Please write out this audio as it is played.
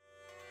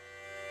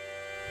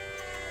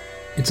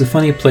It's a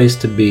funny place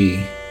to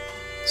be,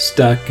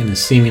 stuck in a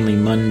seemingly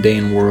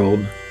mundane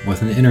world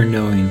with an inner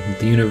knowing that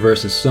the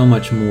universe is so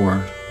much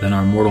more than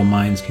our mortal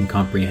minds can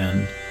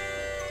comprehend.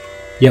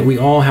 Yet we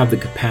all have the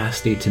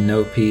capacity to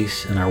know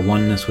peace and our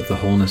oneness with the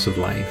wholeness of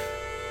life.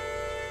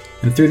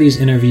 And through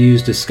these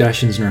interviews,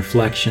 discussions, and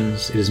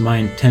reflections, it is my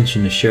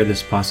intention to share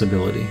this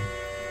possibility.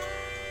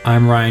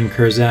 I'm Ryan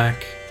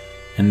Kurzak,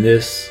 and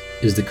this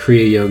is the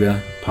Kriya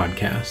Yoga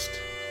Podcast.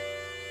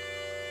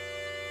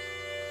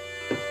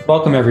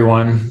 Welcome,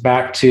 everyone,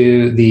 back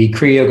to the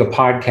Kriya Yoga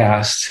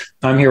Podcast.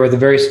 I'm here with a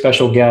very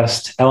special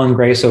guest, Ellen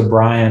Grace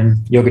O'Brien,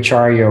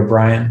 Yogacharya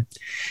O'Brien.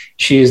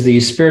 She is the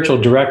spiritual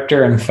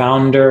director and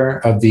founder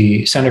of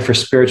the Center for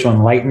Spiritual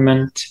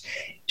Enlightenment.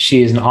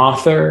 She is an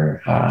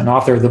author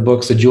of the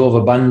books The Jewel of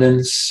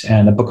Abundance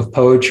and a book of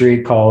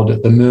poetry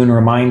called The Moon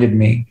Reminded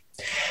Me.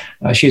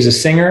 She's a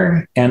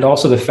singer and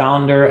also the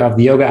founder of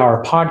the Yoga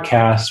Hour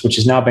podcast, which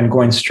has now been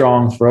going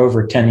strong for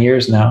over 10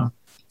 years now.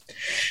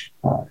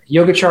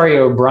 Yogacharya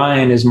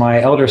O'Brien is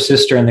my elder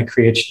sister in the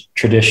Kriya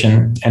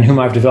tradition and whom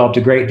I've developed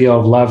a great deal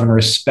of love and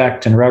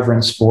respect and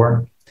reverence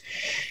for.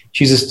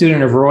 She's a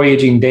student of Roy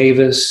Eugene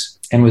Davis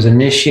and was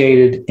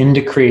initiated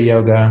into Kriya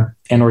Yoga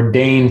and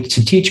ordained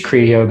to teach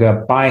Kriya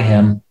Yoga by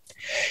him,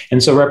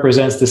 and so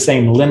represents the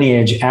same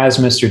lineage as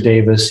Mr.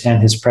 Davis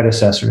and his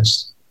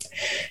predecessors.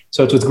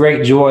 So it's with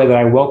great joy that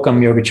I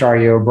welcome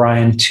Yogacharya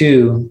O'Brien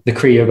to the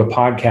Kriya Yoga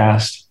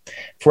podcast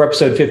for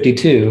episode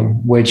 52,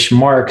 which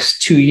marks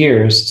 2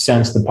 years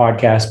since the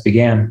podcast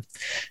began.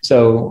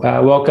 So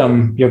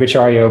welcome,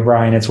 Yogacharya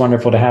O'Brien. It's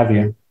wonderful to have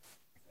you.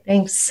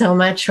 Thanks so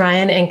much,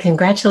 Ryan, and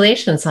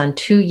congratulations on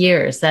 2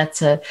 years.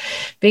 That's a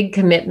big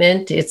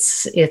commitment.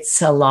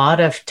 It's a lot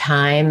of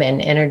time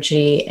and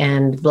energy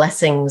and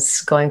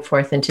blessings going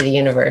forth into the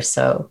universe.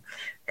 So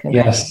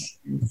yes.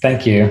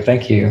 Thank you.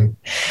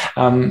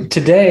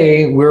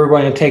 Today, we're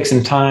going to take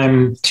some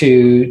time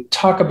to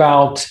talk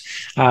about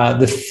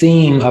the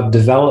theme of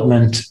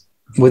development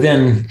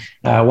within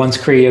one's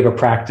Kriya Yoga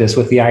practice,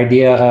 with the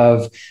idea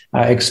of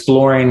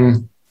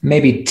exploring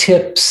maybe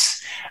tips,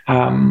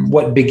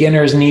 what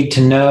beginners need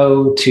to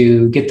know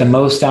to get the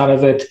most out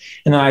of it,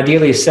 and then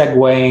ideally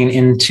segueing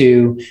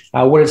into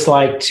what it's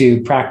like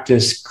to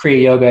practice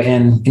Kriya Yoga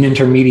in an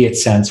intermediate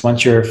sense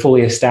once you're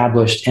fully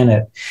established in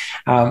it.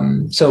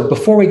 So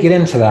before we get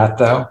into that,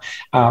 though,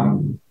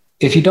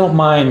 if you don't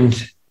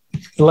mind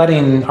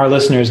letting our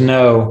listeners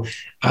know,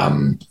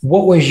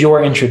 what was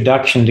your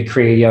introduction to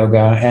Kriya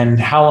Yoga and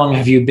how long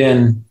have you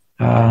been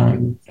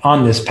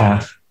on this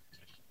path?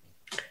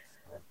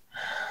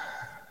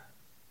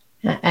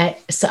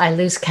 I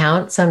lose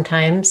count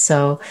sometimes.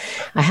 So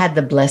I had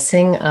the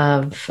blessing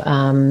of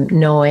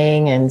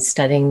knowing and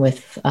studying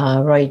with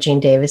Roy Eugene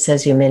Davis,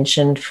 as you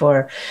mentioned,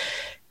 for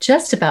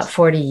just about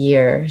 40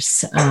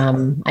 years.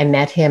 I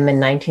met him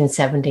in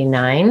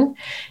 1979,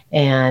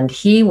 and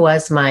he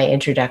was my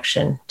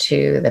introduction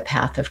to the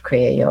path of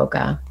Kriya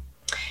Yoga.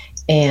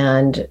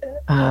 And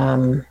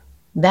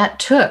that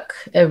took,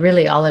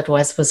 really all it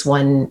was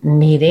one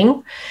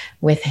meeting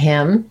with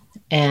him,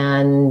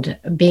 and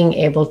being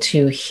able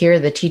to hear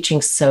the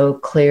teaching so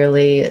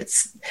clearly, it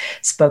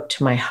spoke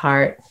to my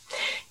heart.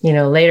 You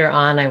know, later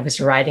on, I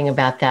was writing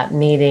about that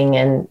meeting,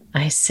 and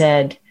I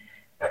said,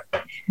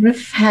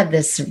 I've had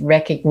this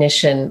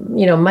recognition,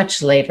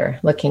 much later,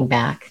 looking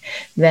back,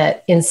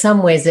 that in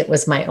some ways it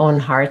was my own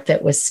heart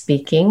that was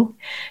speaking,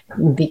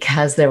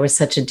 because there was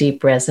such a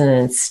deep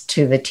resonance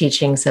to the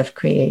teachings of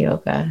Kriya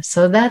Yoga.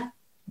 So that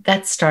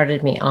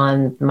started me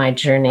on my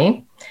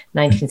journey.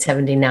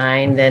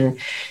 1979. Then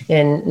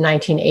in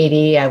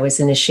 1980, I was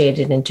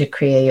initiated into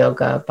Kriya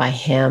Yoga by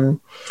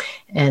him.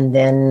 And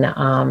then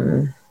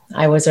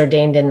I was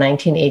ordained in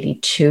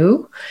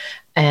 1982.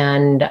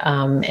 And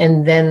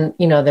then,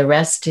 the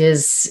rest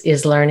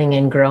is learning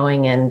and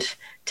growing and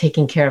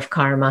taking care of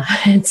karma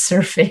and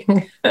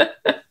surfing.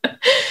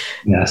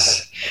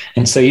 Yes.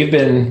 And so you've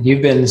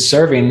been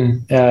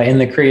serving in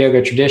the Kriya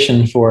Yoga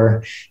tradition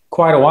for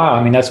quite a while.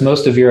 I mean, that's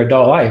most of your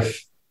adult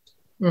life.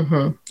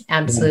 Mm-hmm.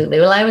 Absolutely.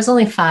 Well, I was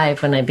only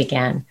 5 when I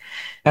began.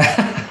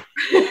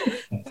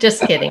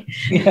 Just kidding.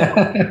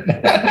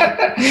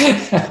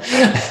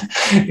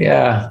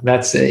 Yeah,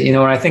 that's when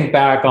I think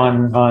back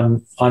on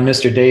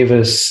Mr.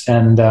 Davis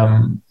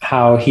and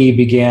how he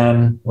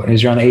began when he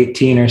was around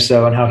 18 or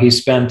so, and how he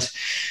spent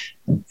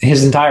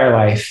his entire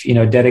life,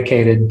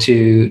 dedicated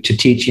to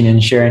teaching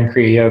and sharing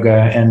Kriya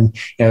Yoga, and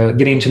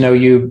getting to know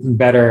you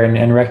better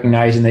and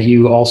recognizing that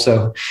you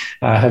also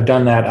have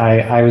done that.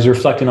 I was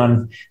reflecting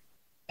on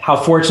how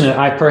fortunate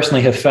I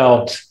personally have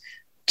felt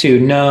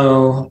to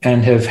know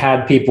and have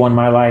had people in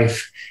my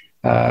life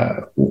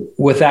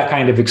with that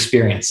kind of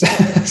experience.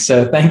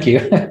 So thank you.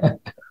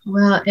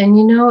 Well,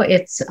 and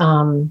it's,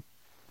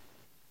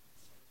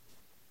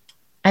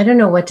 I don't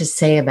know what to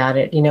say about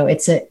it.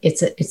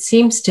 It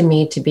seems to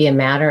me to be a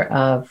matter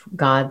of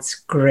God's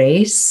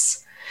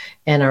grace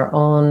and our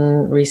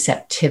own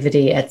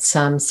receptivity at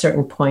some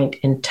certain point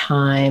in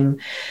time.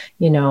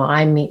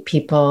 I meet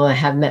people, I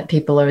have met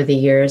people over the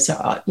years,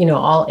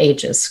 all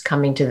ages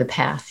coming to the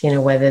path,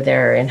 whether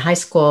they're in high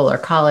school or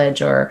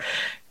college or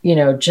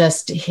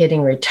just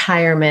hitting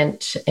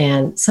retirement.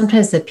 And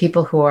sometimes the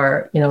people who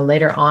are,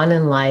 later on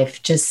in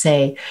life just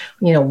say,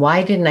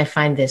 why didn't I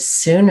find this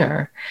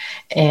sooner?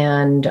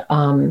 And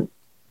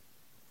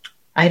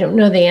I don't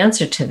know the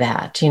answer to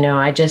that.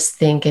 I just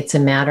think it's a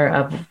matter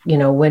of,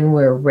 when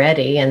we're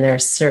ready, and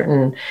there's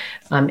certain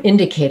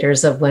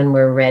indicators of when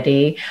we're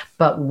ready,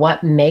 but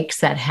what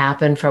makes that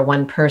happen for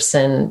one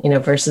person,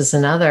 versus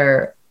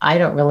another, I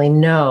don't really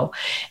know.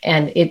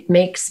 And it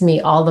makes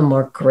me all the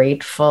more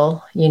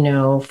grateful,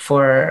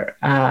 for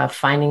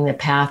finding the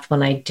path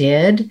when I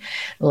did.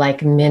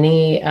 Like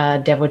many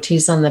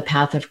devotees on the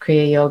path of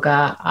Kriya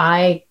Yoga,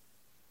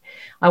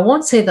 I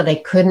won't say that I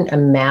couldn't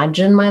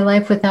imagine my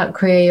life without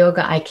Kriya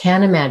Yoga. I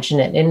can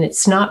imagine it, and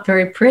it's not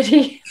very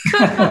pretty.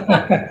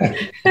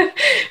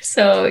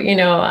 So,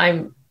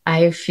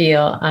 I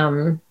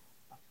feel,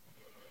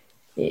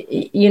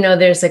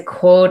 there's a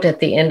quote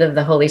at the end of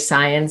the Holy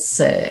Science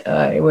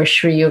where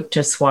Sri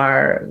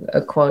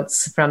Yukteswar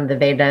quotes from the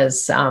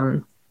Vedas,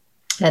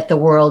 that the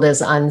world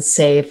is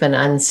unsafe and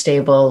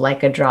unstable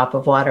like a drop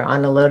of water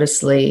on a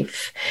lotus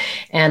leaf.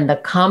 And the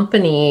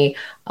company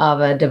of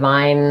a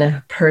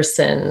divine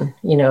person,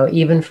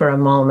 even for a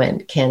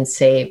moment, can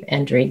save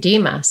and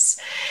redeem us.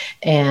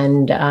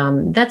 And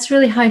that's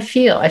really how I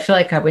feel. I feel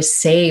like I was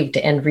saved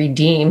and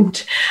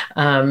redeemed,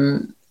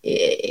 and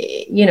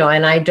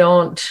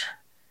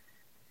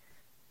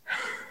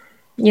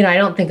I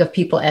don't think of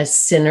people as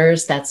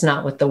sinners. That's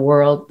not what the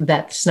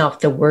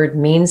word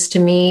means to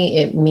me.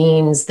 It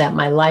means that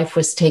my life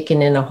was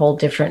taken in a whole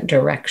different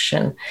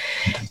direction.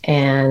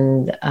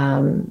 And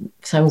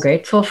so I'm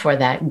grateful for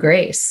that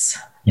grace.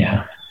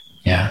 Yeah.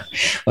 Yeah.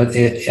 Well,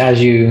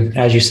 as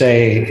you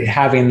say,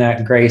 having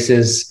that grace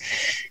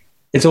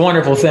it's a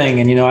wonderful thing.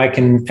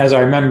 And, as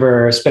I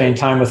remember spending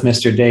time with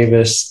Mr.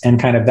 Davis and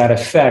kind of that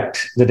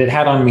effect that it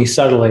had on me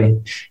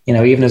subtly,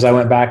 even as I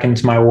went back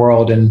into my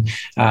world and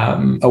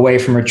away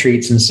from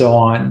retreats and so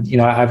on,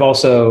 I've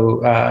also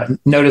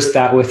noticed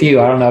that with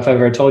you. I don't know if I've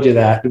ever told you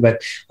that,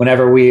 but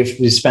whenever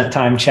we've spent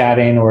time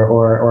chatting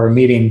or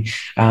meeting,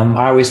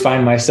 I always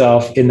find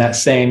myself in that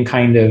same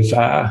kind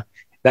of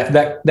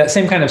that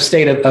same kind of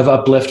state of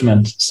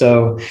upliftment.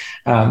 So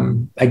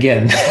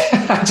again,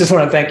 I just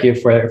want to thank you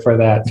for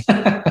that.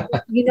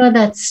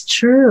 That's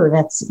true.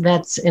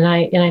 That's and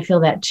I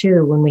feel that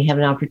too when we have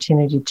an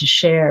opportunity to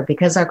share,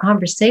 because our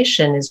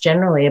conversation is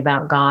generally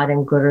about God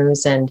and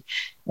gurus and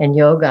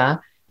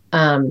yoga.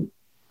 And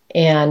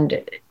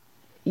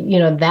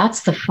that's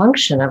the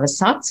function of a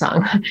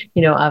satsang,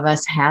 of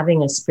us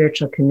having a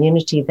spiritual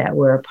community that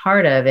we're a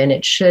part of, and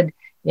it should,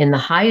 in the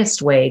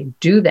highest way,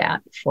 do that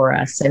for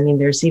us. I mean,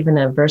 there's even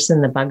a verse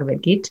in the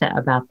Bhagavad Gita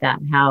about that,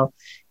 how,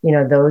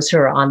 those who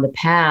are on the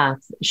path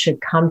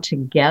should come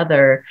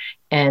together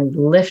and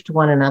lift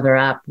one another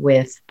up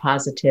with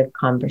positive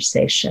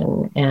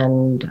conversation.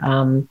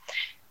 And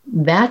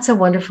that's a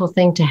wonderful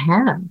thing to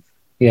have.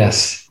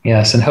 Yes.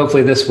 And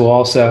hopefully this will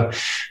also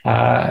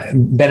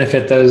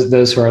benefit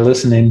those who are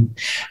listening.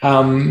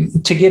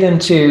 To get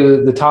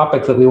into the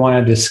topic that we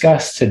want to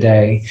discuss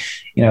today,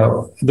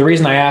 the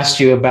reason I asked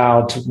you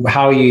about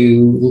how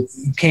you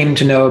came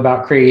to know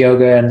about Kriya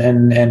Yoga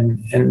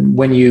and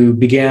when you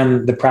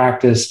began the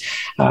practice,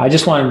 I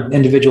just want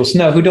individuals to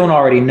know who don't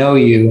already know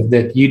you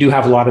that you do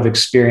have a lot of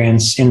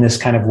experience in this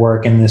kind of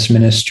work, in this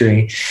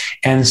ministry.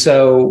 And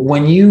so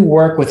when you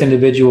work with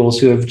individuals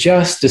who have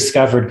just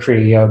discovered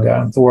Kriya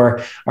Yoga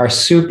or are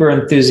super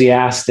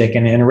enthusiastic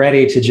and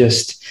ready to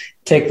just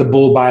take the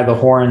bull by the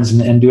horns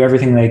and do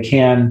everything they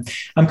can,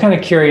 I'm kind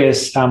of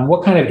curious,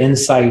 what kind of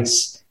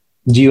insights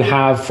do you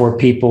have for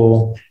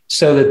people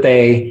so that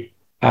they,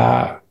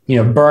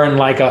 burn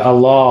like a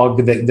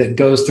log that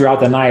goes throughout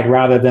the night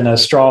rather than a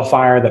straw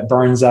fire that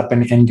burns up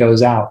and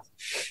goes out?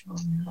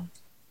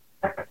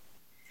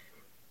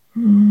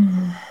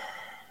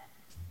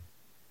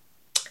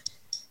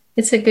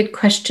 It's a good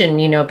question,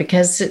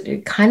 because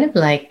kind of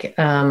like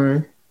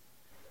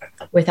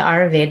with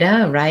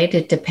Ayurveda, right?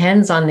 It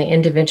depends on the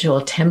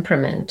individual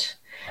temperament.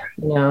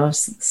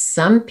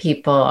 Some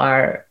people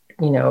are,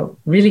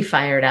 really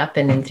fired up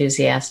and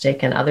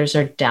enthusiastic, and others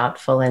are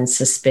doubtful and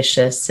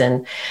suspicious.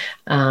 And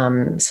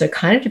so it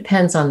kind of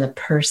depends on the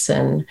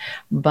person.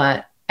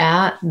 But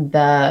at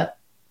the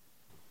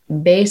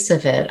base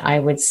of it, I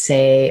would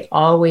say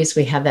always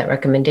we have that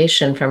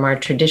recommendation from our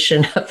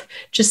tradition of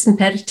just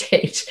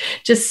meditate,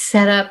 just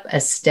set up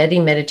a steady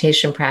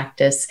meditation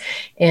practice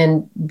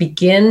and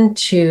begin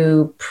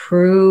to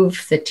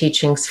prove the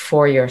teachings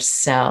for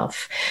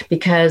yourself,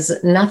 because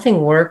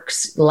nothing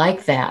works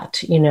like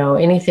that.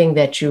 Anything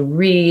that you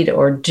read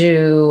or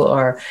do,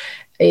 or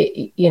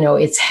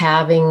it's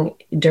having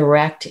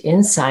direct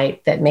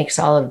insight that makes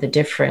all of the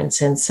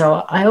difference. And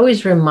so I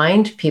always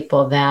remind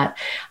people that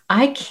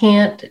I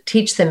can't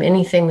teach them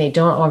anything they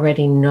don't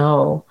already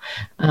know,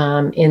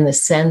 in the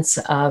sense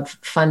of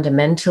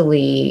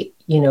fundamentally,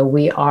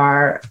 we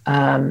are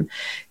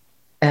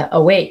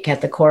awake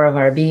at the core of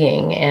our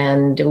being,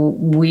 and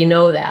we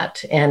know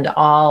that, and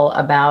all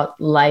about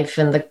life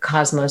and the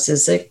cosmos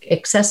is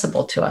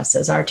accessible to us,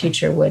 as our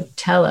teacher would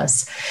tell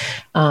us.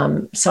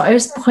 So I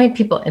always point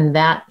people in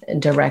that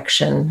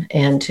direction,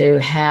 and to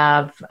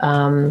have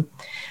a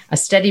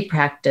steady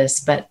practice,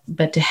 but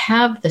to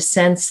have the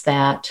sense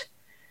that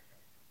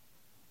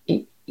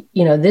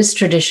this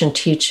tradition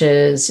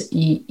teaches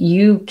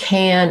you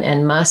can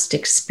and must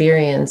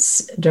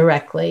experience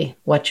directly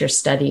what you're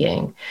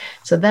studying.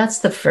 So that's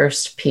the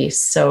first piece.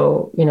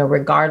 So,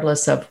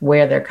 regardless of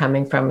where they're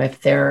coming from,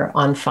 if they're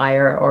on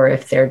fire or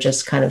if they're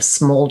just kind of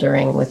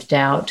smoldering with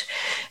doubt,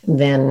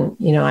 then,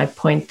 I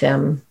point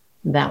them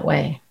that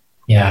way.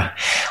 Yeah.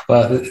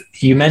 Well,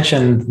 you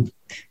mentioned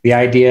the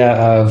idea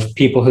of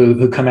people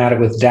who come at it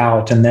with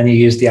doubt, and then you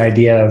use the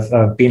idea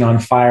of being on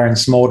fire and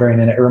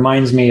smoldering. And it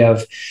reminds me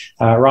of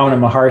Ramana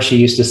Maharshi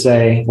used to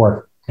say,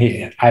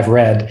 I've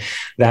read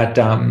that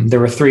there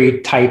were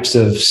three types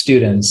of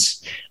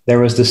students. There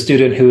was the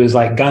student who is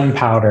like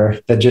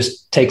gunpowder that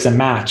just takes a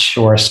match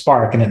or a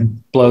spark and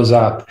it blows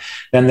up.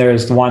 Then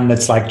there's one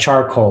that's like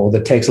charcoal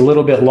that takes a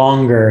little bit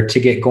longer to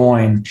get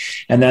going.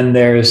 And then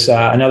there's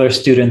another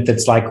student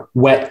that's like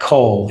wet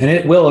coal, and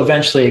it will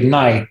eventually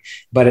ignite,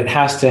 but it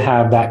has to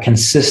have that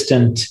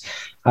consistent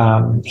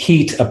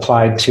heat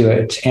applied to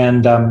it.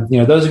 And,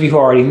 those of you who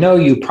already know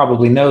you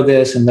probably know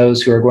this, and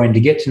those who are going to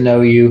get to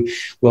know you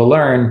will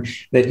learn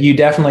that you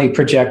definitely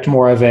project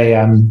more of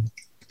a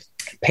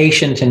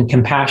patient and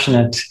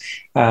compassionate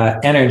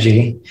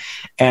energy.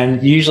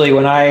 And usually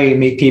when I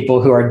meet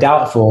people who are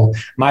doubtful,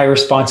 my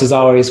response is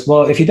always,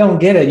 well, if you don't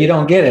get it, you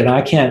don't get it. And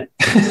I can't,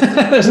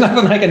 there's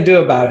nothing I can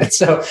do about it.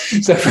 So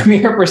from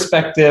your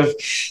perspective,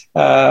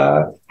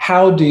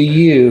 how do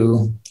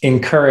you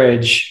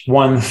encourage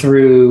one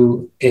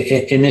through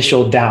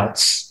initial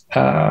doubts?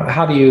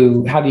 How do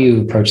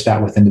you approach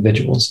that with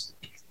individuals?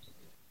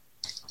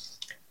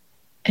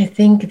 I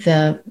think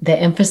the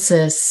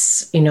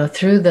emphasis,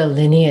 through the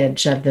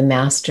lineage of the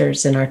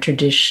masters in our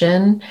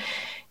tradition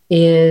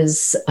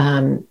is,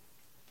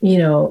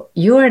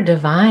 you are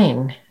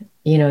divine.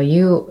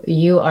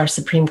 You are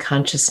supreme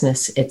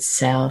consciousness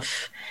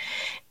itself.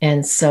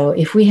 And so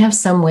if we have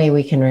some way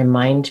we can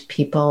remind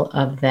people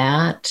of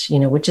that,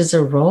 which is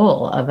a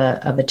role of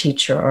a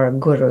teacher or a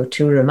guru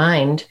to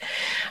remind,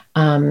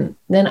 then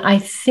I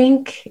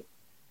think,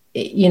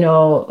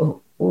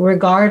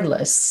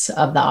 regardless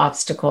of the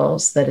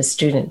obstacles that a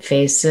student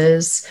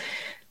faces,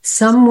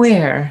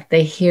 somewhere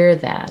they hear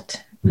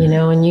that,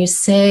 and you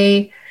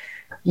say,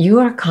 you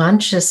are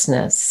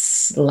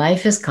consciousness.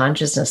 Life is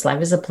consciousness.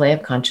 Life is a play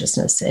of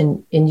consciousness.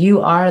 And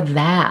you are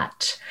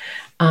that.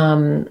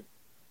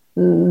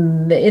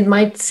 It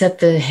might set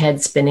the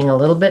head spinning a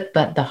little bit,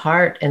 but the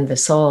heart and the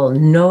soul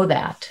know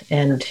that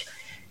and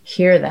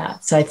hear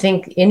that. So I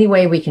think any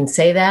way we can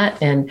say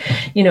that, and,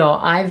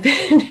 I've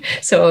been,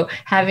 so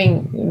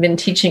having been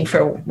teaching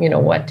for,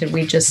 what did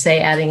we just say,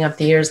 adding up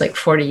the years, like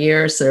 40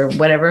 years or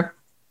whatever.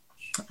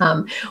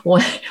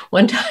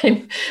 One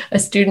time a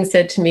student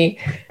said to me,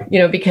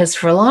 because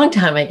for a long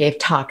time I gave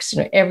talks,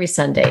 every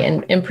Sunday,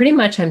 and pretty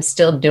much I'm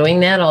still doing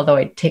that, although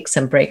I take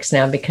some breaks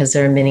now because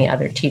there are many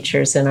other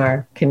teachers in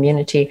our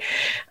community.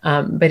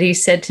 But he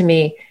said to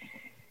me,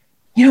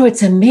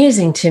 it's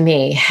amazing to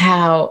me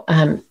how,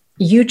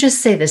 you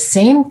just say the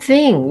same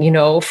thing,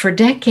 for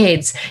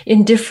decades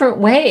in different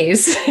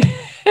ways.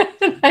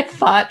 And I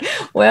thought,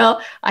 well,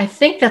 I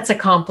think that's a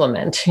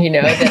compliment,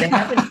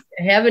 that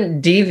I haven't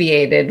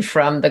deviated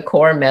from the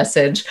core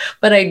message,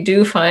 but I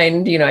do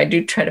find, I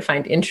do try to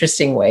find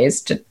interesting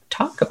ways to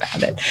talk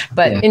about it.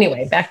 But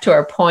anyway, back to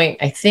our point,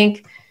 I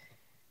think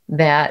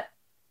that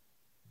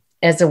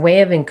as a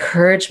way of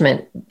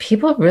encouragement,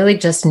 people really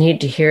just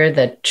need to hear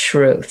the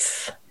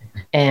truth.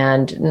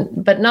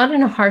 But not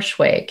in a harsh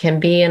way. It can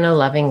be in a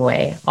loving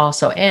way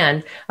also.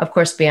 And of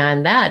course,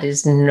 beyond that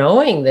is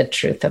knowing the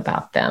truth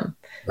about them.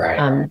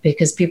 Right.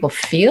 Because people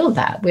feel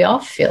that. We all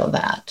feel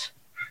that.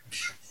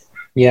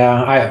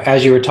 Yeah.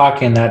 As you were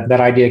talking, that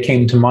idea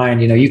came to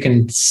mind. You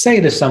can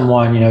say to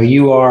someone,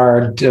 you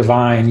are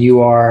divine, you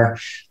are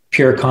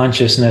pure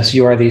consciousness,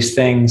 you are these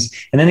things.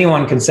 And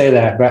anyone can say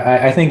that. But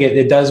I think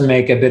it does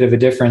make a bit of a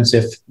difference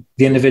if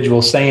the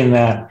individual saying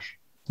that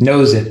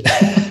knows it.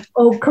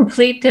 Oh,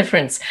 complete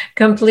difference.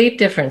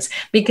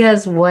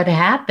 Because what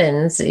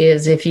happens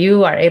is if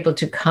you are able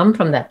to come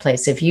from that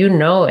place, if you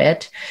know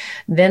it,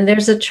 then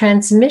there's a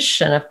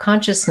transmission of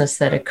consciousness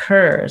that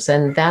occurs.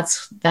 And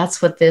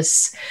that's what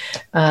this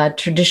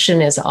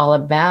tradition is all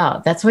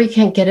about. That's why you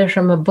can't get it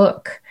from a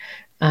book.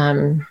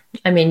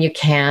 You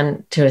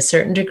can to a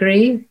certain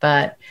degree,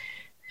 but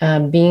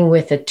being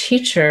with a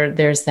teacher,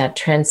 there's that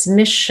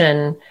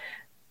transmission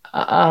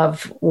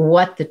of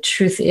what the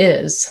truth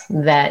is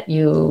that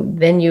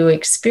you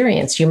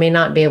experience. You may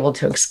not be able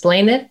to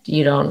explain it.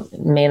 You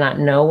may not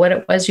know what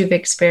it was you've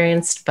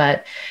experienced,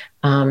 but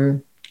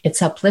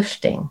it's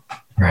uplifting.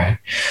 Right.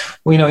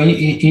 Well,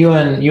 you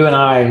and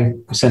I,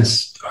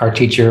 since our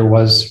teacher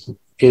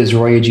is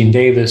Roy Eugene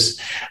Davis,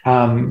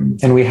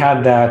 and we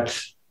had that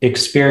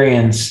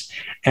experience.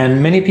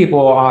 And many people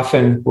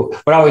often,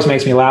 what always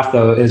makes me laugh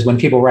though, is when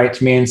people write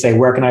to me and say,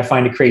 where can I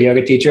find a Kriya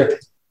yoga teacher?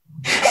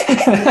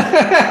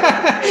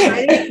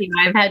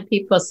 I've had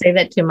people say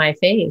that to my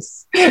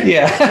face.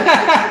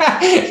 Yeah.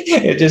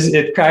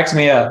 It cracks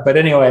me up. But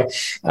anyway,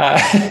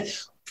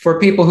 for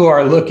people who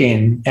are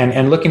looking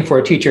and looking for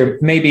a teacher,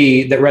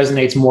 maybe that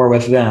resonates more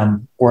with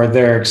them or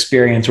their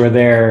experience or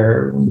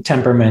their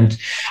temperament,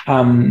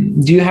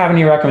 do you have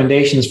any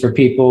recommendations for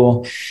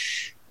people?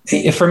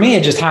 For me,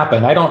 it just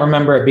happened. I don't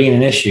remember it being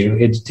an issue.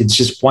 It's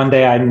just one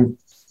day I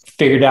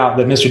figured out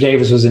that Mr.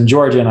 Davis was in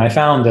Georgia and I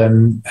found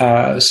him.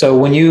 So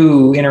when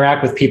you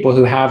interact with people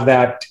who have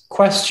that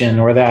question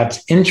or that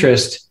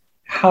interest,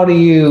 how do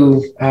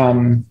you,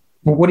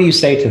 what do you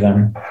say to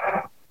them?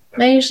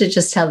 I usually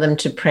just tell them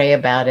to pray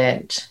about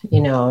it,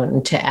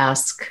 and to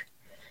ask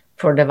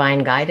for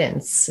divine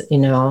guidance,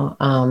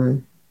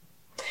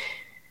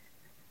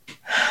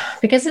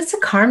 because it's a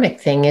karmic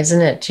thing,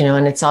 isn't it?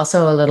 And it's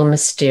also a little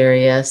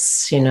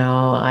mysterious.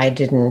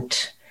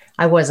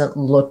 I wasn't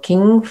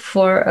looking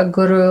for a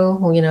guru,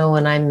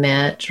 when I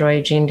met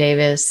Roy Jean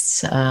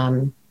Davis.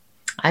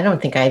 I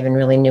don't think I even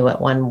really knew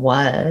what one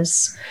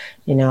was.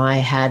 I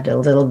had a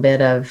little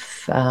bit of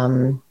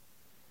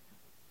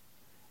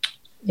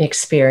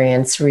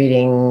experience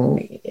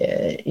reading,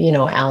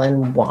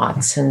 Alan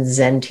Watts and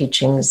Zen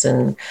teachings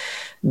and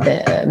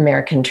the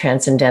American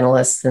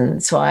Transcendentalists.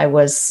 And so I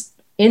was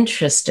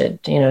interested,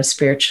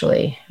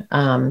 spiritually.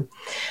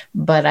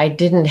 But I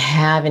didn't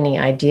have any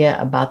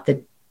idea about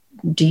the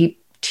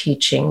deep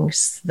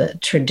teachings, the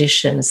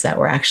traditions that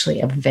were actually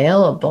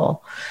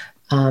available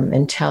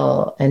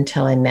until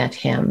I met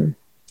him.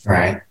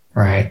 Right.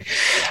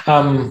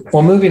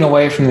 Well, moving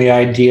away from the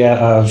idea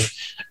of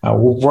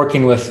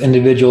working with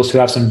individuals who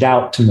have some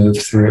doubt to move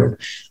through,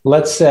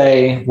 let's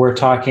say we're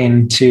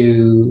talking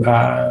to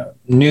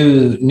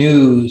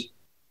new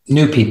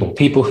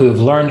people who've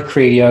learned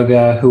Kriya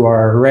Yoga, who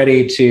are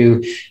ready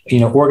to,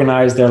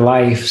 organize their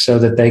life so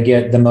that they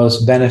get the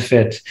most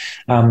benefit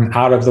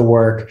out of the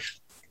work.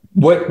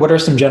 What are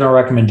some general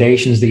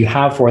recommendations that you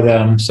have for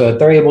them so that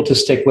they're able to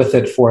stick with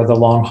it for the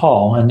long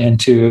haul and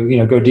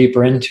to, go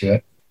deeper into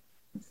it?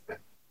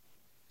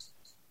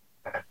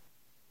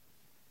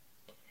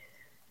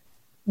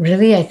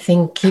 Really, I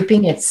think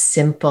keeping it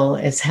simple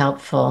is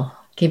helpful.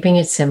 Keeping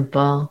it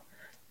simple,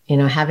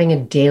 having a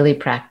daily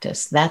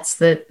practice. That's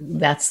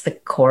the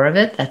core of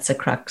it. That's the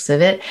crux of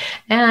it.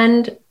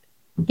 And,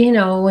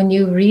 when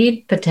you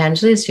read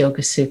Patanjali's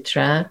Yoga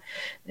Sutra,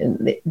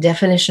 the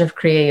definition of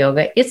Kriya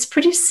Yoga, it's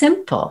pretty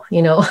simple.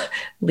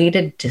 Lead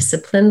a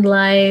disciplined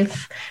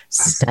life,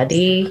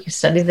 study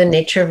the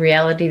nature of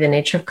reality, the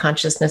nature of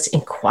consciousness,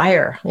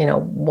 inquire,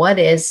 what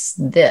is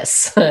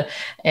this?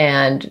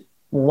 And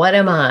what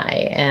am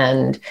I?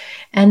 And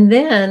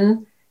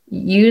then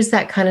use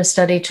that kind of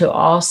study to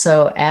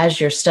also, as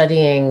you're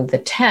studying the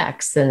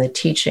text and the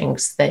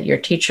teachings that your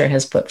teacher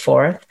has put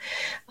forth,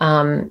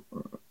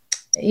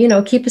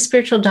 keep a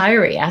spiritual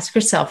diary. Ask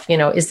yourself,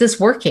 is this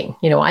working?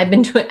 I've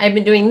been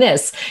doing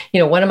this.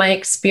 What am I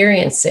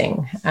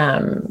experiencing?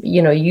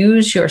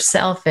 Use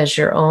yourself as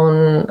your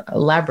own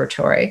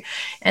laboratory.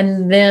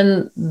 And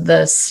then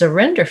the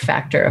surrender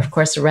factor, of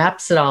course,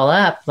 wraps it all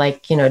up.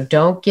 Like,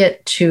 don't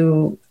get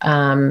too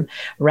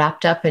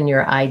wrapped up in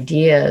your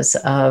ideas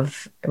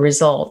of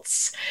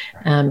results,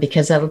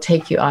 because that'll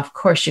take you off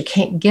course. You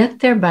can't get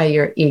there by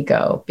your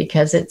ego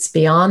because it's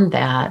beyond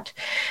that.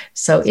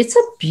 So it's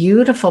a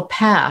beautiful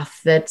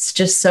path that's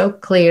just so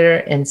clear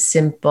and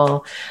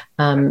simple.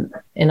 And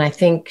I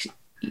think,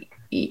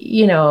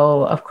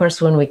 of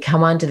course, when we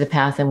come onto the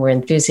path and we're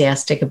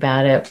enthusiastic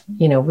about it,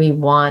 we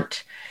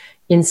want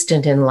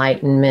instant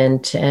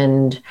enlightenment,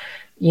 and,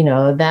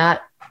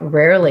 that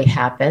rarely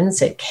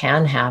happens. It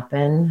can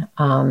happen.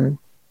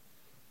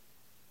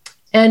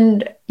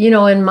 And,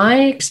 in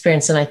my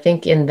experience, and I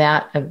think in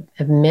that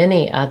of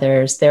many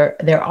others,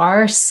 there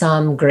are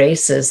some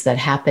graces that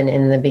happen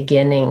in the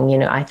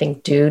beginning, I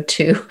think due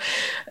to,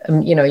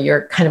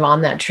 you're kind of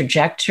on that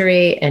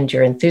trajectory and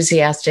you're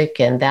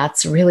enthusiastic, and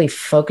that's really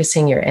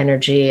focusing your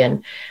energy.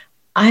 And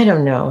I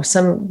don't know,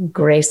 some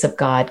grace of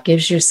God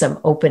gives you some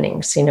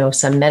openings,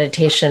 some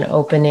meditation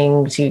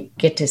openings. You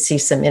get to see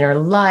some inner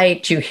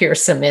light, you hear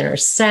some inner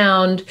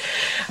sound.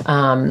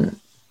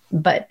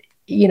 But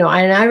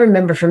and I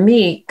remember for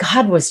me,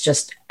 God was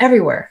just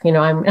everywhere.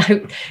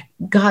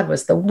 God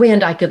was the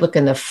wind. I could look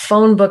in the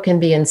phone book and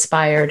be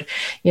inspired.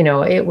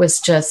 It was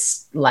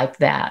just like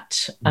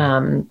that.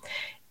 And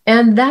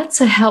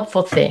that's a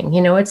helpful thing.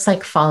 It's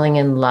like falling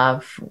in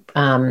love.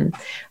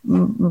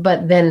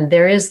 But then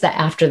there is the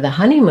after the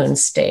honeymoon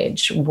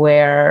stage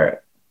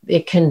where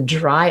it can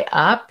dry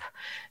up.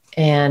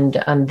 And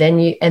then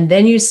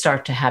you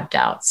start to have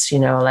doubts,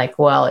 like,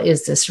 well,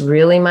 is this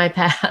really my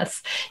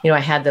path? I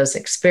had those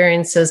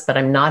experiences, but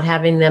I'm not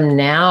having them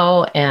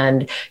now.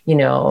 And,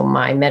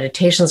 my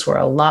meditations were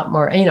a lot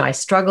more, I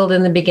struggled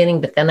in the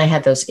beginning, but then I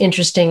had those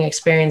interesting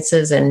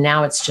experiences, and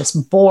now it's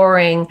just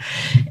boring.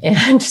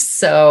 And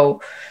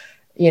so,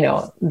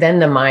 then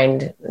the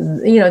mind,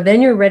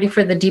 then you're ready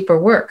for the deeper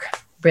work.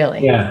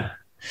 really. Yeah.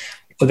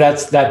 Well,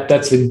 that's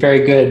a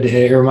very good.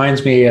 It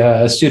reminds me,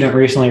 a student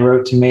recently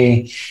wrote to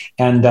me,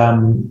 and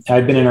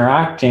I'd been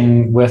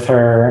interacting with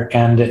her,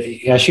 and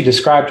as she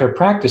described her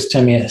practice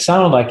to me, it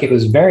sounded like it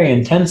was very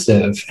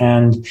intensive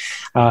and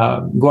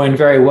going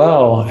very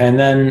well. And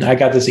then I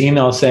got this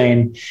email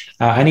saying,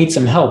 "I need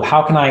some help.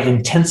 How can I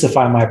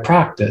intensify my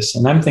practice?"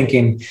 And I'm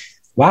thinking,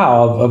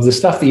 wow, of the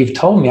stuff that you've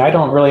told me, I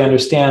don't really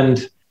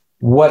understand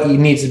what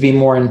needs to be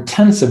more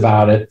intense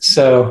about it.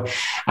 So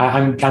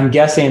I'm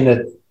guessing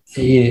that.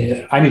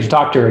 Yeah, I need to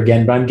talk to her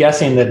again, but I'm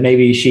guessing that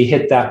maybe she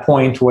hit that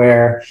point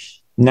where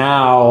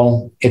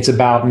now it's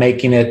about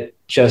making it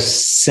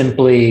just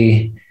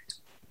simply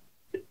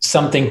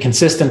something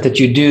consistent that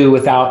you do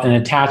without an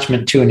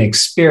attachment to an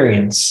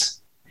experience.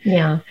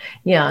 Yeah.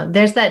 Yeah.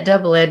 There's that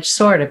double-edged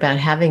sword about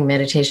having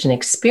meditation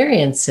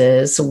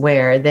experiences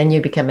where then you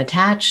become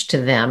attached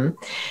to them,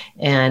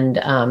 and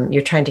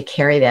you're trying to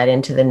carry that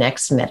into the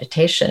next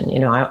meditation. You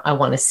know, I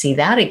want to see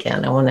that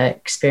again. I want to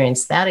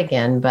experience that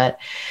again. But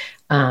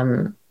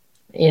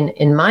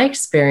in my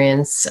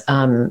experience,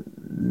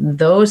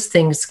 those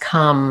things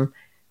come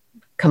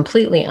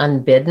completely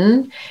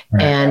unbidden,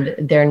 right, and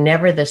they're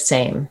never the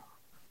same.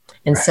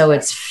 And right, so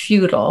it's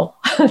futile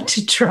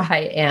to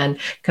try and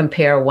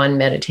compare one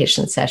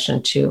meditation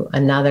session to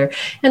another.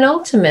 And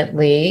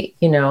ultimately,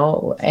 you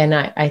know, and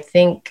I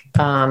think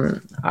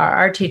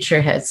our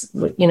teacher has,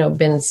 you know,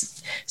 been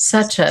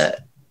such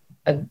a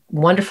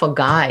wonderful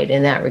guide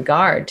in that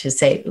regard to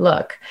say,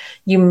 look,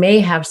 you may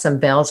have some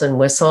bells and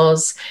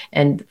whistles,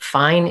 and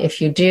fine if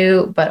you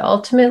do, but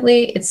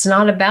ultimately it's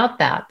not about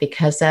that,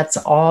 because that's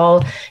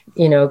all,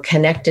 you know,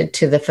 connected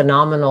to the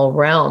phenomenal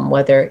realm,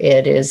 whether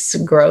it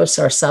is gross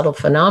or subtle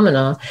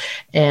phenomena.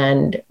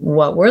 And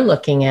what we're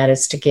looking at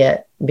is to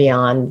get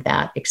beyond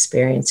that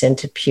experience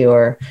into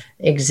pure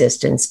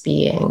existence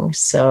being.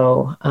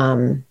 So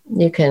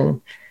you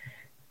can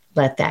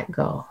let that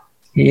go.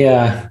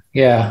 Yeah.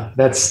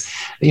 That's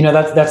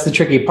the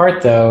tricky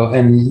part, though.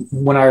 And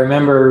when I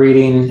remember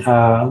reading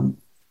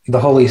the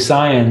Holy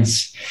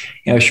Science,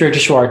 you know, Sri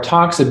Yukteswar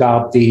talks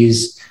about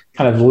these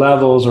kind of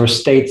levels or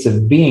states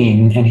of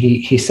being, and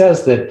he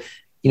says that,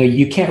 you know,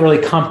 you can't really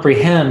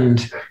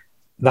comprehend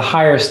the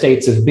higher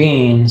states of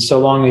being so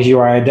long as you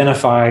are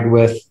identified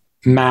with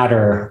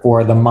matter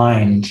or the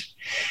mind.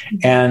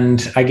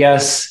 And I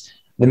guess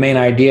the main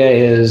idea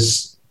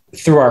is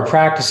through our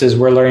practices,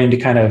 we're learning to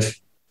kind of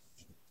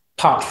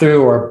pop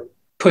through or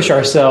push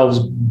ourselves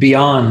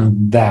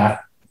beyond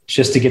that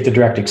just to get the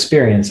direct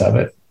experience of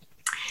it.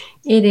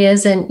 It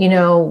is. And, you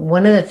know,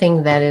 one of the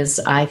things that is,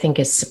 I think,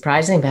 is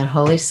surprising about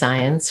Holy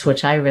Science,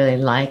 which I really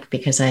like,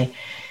 because I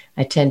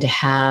tend to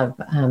have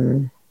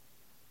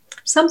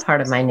some part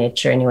of my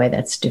nature anyway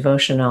that's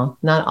devotional,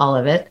 not all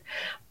of it.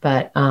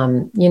 But,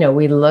 you know,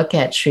 we look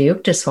at Sri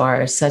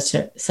Yukteswar as such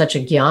a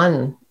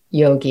Gyan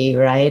yogi,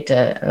 right?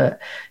 A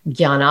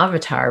Gyan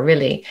avatar,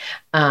 really.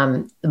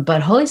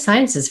 But Holy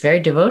Science is very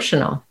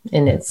devotional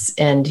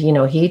and, you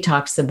know, he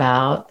talks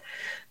about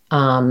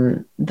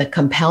the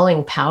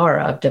compelling power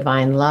of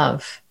divine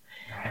love.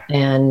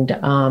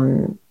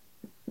 And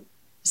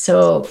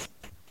so,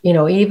 you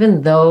know,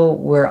 even though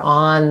we're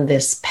on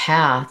this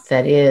path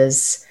that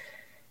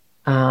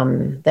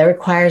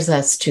requires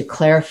us to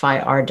clarify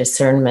our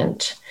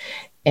discernment,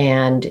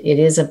 and it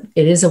is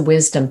a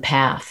wisdom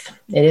path.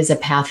 It is a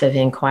path of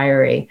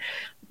inquiry,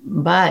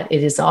 but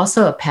it is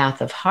also a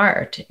path of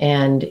heart.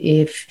 And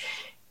if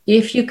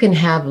you can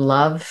have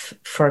love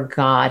for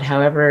God,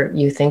 however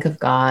you think of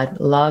God,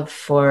 love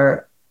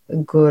for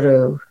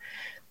Guru,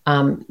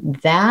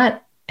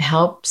 that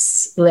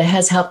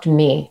has helped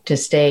me to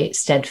stay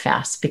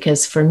steadfast,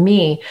 because for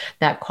me,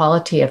 that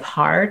quality of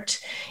heart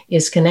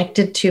is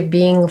connected to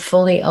being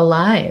fully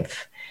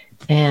alive.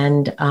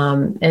 And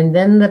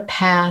then the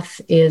path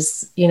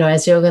is, you know,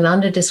 as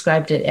Yogananda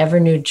described it, ever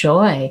new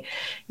joy,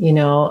 you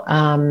know,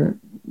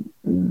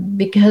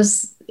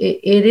 because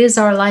it is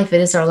our life.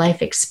 It is our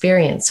life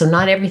experience. So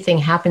not everything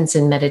happens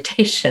in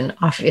meditation,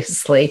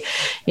 obviously.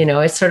 You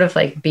know, it's sort of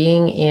like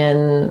being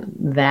in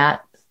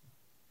that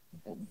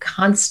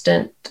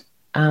constant,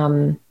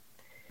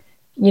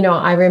 you know,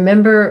 I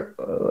remember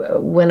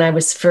when I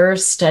was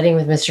first studying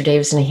with Mr.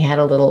 Davis, and he had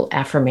a little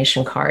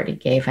affirmation card he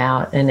gave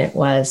out, and it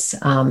was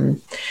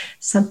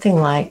something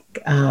like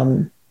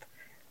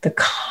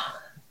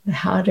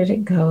how did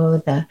it go?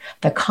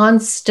 The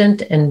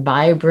constant and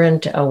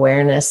vibrant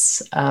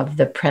awareness of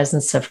the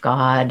presence of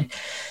God,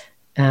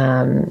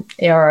 or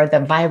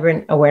the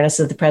vibrant awareness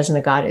of the presence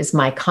of God is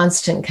my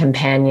constant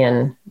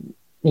companion,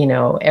 you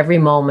know, every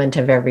moment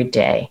of every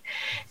day.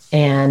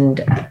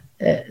 And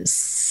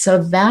so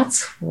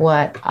that's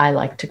what I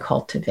like to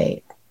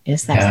cultivate,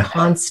 is that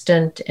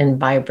constant and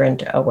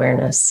vibrant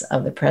awareness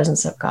of the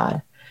presence of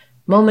God,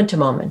 moment to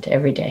moment,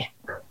 every day.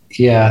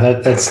 Yeah,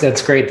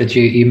 that's great that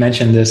you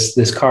mentioned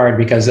this card,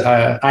 because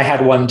I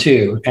had one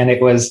too, and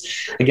it was,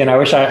 again, I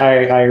wish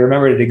I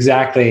remembered it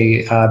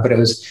exactly, but it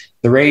was: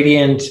 the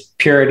radiant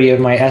purity of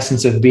my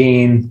essence of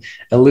being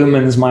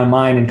illumines my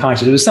mind and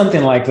consciousness. It was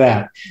something like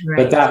that, right.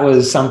 But that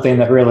was something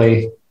that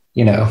really,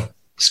 you know,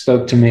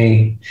 spoke to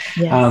me.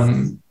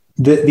 Yes.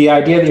 The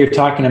idea that you're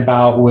talking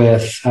about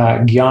with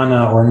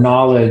jnana or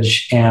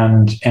knowledge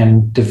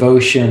and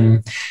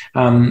devotion,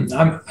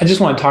 I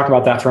just want to talk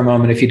about that for a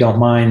moment, if you don't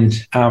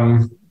mind,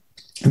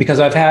 because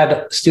I've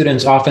had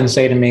students often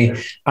say to me,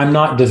 "I'm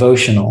not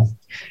devotional."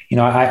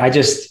 I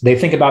just, they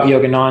think about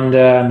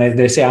Yogananda and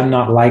they say, "I'm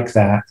not like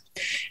that."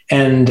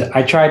 And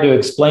I try to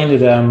explain to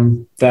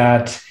them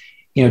that,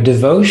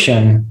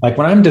 devotion, like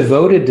when I'm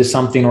devoted to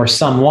something or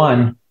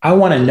someone, I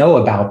want to know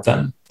about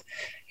them.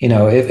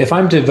 If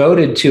I'm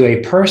devoted to a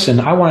person,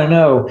 I want to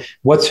know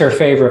what's her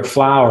favorite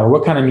flower,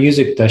 what kind of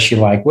music does she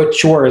like, what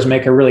chores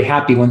make her really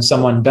happy when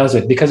someone does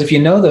it. Because if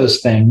you know those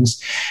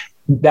things,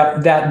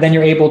 that then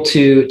you're able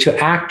to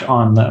act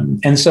on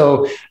them. And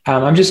so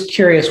I'm just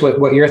curious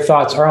what your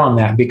thoughts are on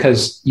that,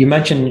 because you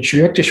mentioned Sri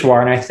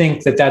Yukteswar, and I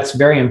think that that's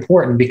very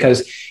important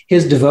because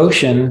his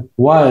devotion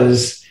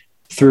was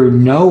through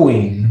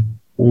knowing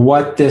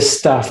what this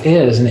stuff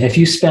is. And if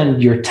you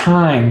spend your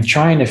time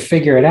trying to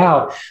figure it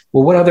out,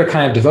 well, what other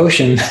kind of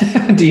devotion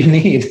do you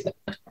need?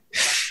 Do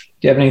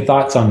you have any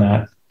thoughts on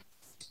that?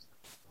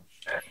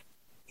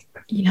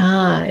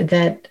 Yeah,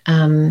 that,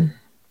 and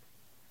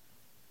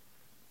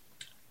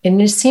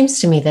it seems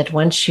to me that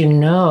once you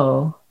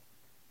know,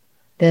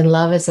 then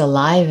love is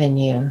alive in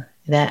you.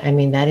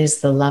 That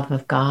is the love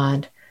of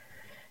God,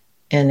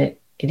 and it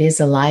is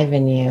alive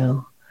in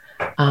you.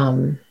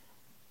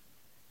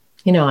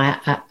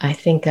 I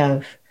think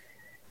of,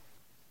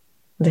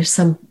 there's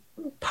some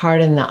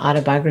part in the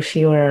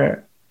autobiography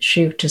where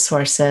Sri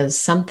Yukteswar says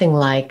something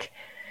like,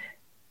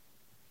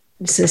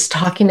 this is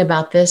talking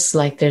about this,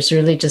 like there's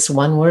really just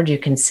one word you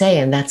can say,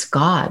 and that's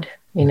God.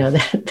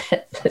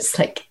 That's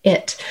like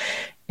it.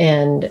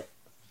 And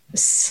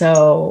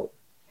so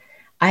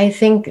I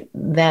think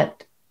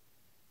that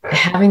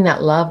having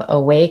that love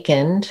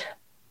awakened,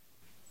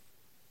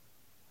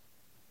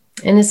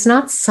 and it's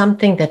not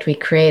something that we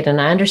create.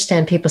 And I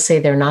understand people say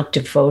they're not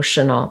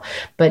devotional,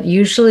 but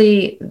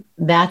usually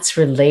that's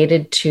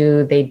related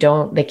to they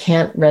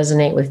can't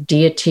resonate with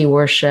deity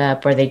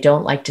worship, or they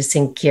don't like to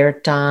sing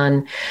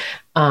kirtan.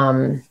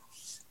 But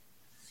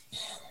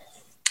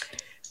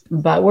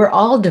we're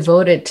all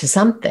devoted to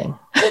something.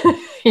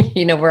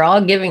 We're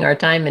all giving our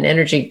time and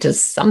energy to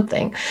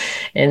something.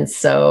 And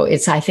so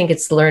I think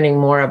it's learning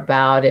more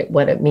about it,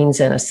 what it means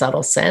in a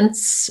subtle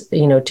sense,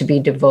 to be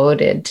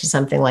devoted to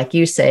something. Like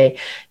you say,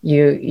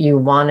 you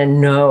want to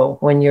know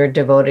when you're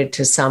devoted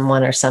to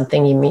someone or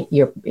something,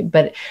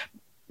 but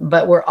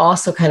we're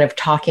also kind of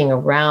talking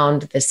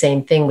around the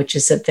same thing, which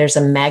is that there's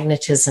a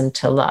magnetism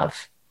to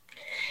love,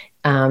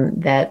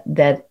 that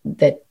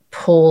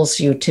pulls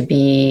you to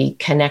be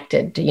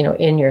connected,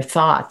 in your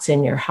thoughts,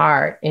 in your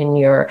heart, in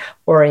your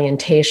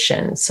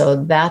orientation. So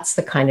that's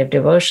the kind of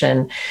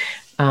devotion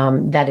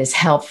that is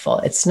helpful.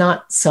 It's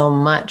not so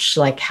much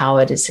like how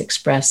it is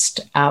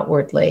expressed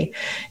outwardly.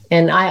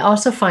 And I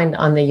also find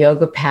on the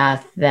yoga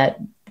path that,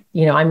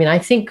 I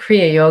think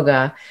Kriya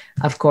Yoga,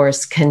 of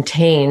course,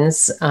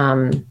 contains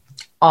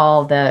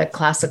all the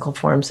classical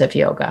forms of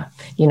yoga,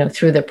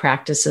 through the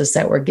practices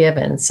that we're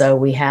given. So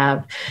we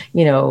have,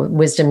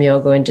 wisdom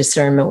yoga and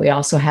discernment. We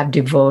also have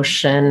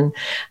devotion.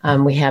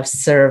 We have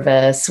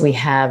service. We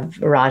have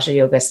Raja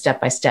Yoga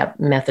step-by-step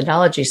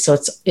methodology. So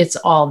it's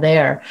all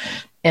there.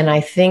 And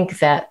I think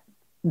that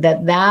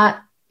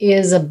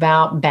is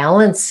about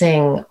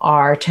balancing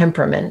our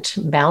temperament,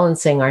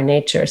 balancing our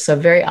nature. So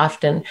very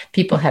often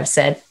people have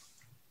said,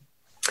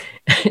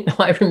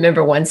 I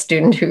remember one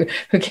student who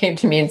came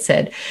to me and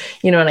said,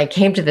 and I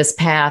came to this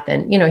path,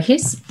 and,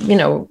 he's,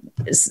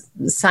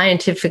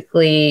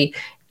 scientifically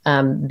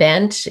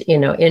bent,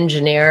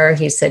 engineer.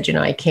 He said,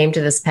 I came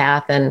to this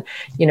path and,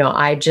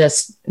 I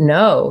just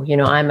know,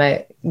 I'm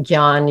a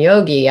Gyan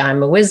yogi,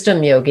 I'm a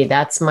wisdom yogi,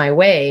 that's my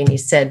way. And he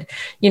said,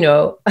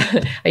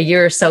 a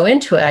year or so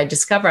into it, I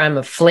discover I'm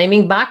a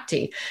flaming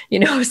bhakti,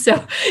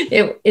 so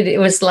it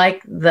was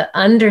like the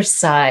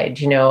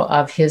underside,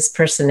 of his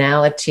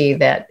personality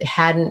that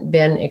hadn't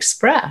been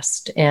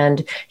expressed.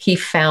 And he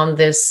found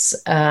this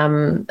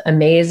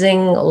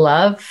amazing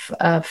love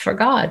for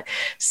God.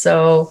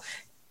 So,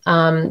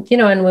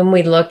 and when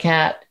we look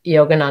at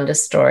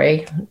Yogananda's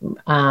story,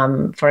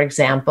 for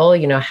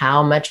example,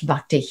 how much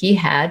bhakti he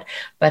had,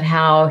 but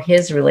how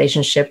his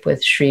relationship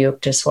with Sri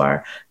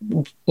Yukteswar,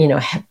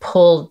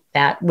 pulled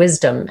that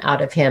wisdom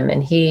out of him.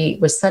 And he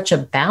was such a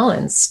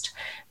balanced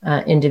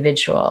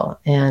individual,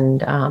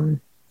 and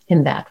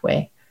in that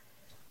way.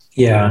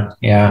 Yeah.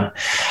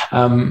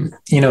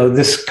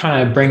 This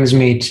kind of brings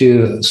me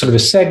to sort of a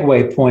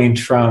segue point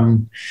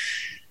from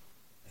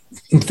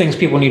things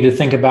people need to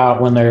think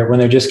about when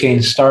they're just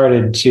getting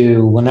started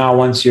to, well, now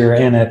once you're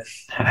in it,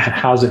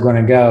 how's it going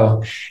to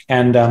go?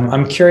 And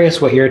I'm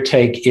curious what your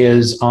take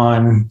is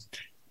on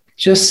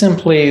just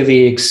simply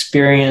the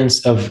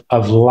experience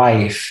of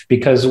life,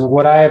 because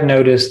what I have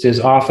noticed is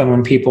often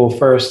when people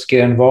first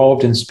get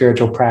involved in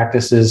spiritual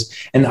practices,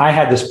 and I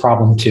had this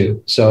problem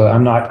too, so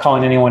I'm not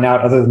calling anyone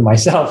out other than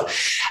myself,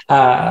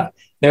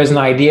 there's an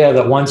idea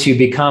that once you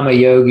become a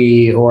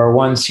yogi or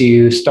once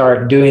you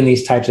start doing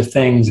these types of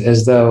things,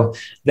 as though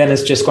then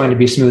it's just going to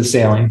be smooth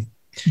sailing.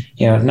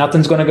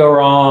 Nothing's going to go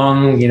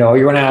wrong.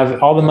 You're going to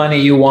have all the money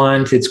you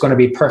want. It's going to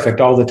be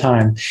perfect all the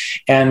time.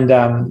 And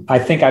I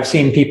think I've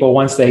seen people,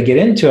 once they get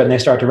into it and they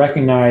start to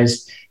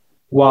recognize,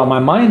 well, my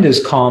mind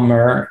is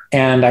calmer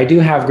and I do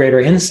have greater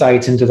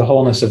insights into the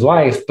wholeness of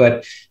life,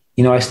 but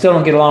I still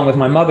don't get along with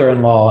my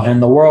mother-in-law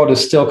and the world is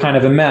still kind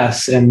of a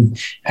mess. And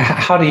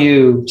how do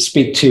you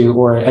speak to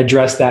or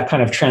address that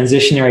kind of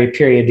transitionary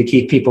period to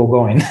keep people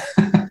going?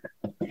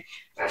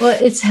 Well,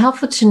 it's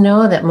helpful to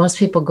know that most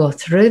people go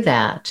through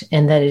that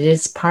and that it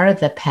is part of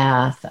the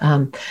path.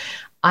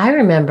 I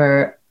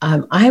remember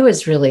I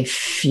was really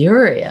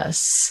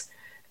furious.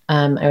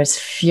 I was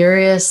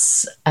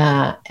furious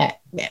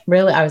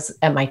I was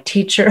at my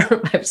teacher.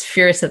 I was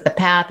furious at the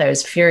path. I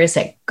was furious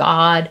at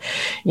God.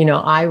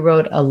 I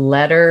wrote a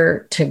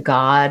letter to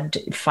God,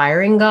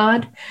 firing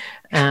God.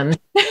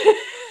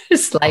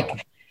 It's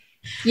like,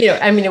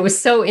 it was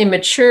so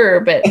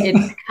immature, but it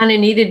kind of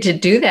needed to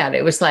do that.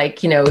 It was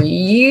like,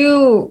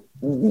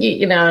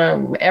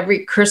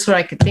 every curse word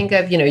I could think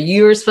of,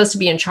 you're supposed to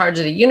be in charge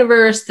of the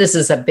universe. This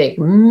is a big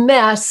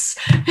mess.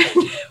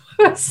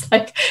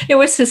 It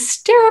was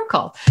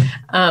hysterical.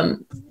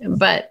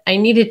 But I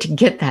needed to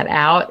get that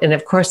out. And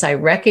of course I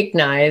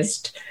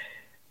recognized,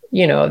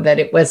 that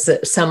it was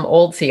some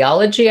old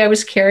theology I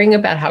was carrying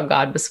about how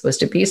God was supposed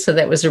to be. So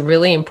that was a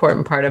really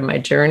important part of my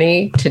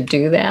journey to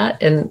do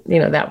that. And,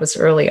 that was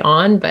early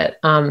on, but,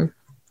 I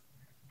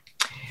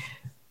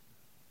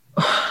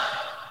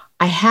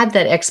had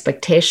that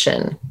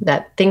expectation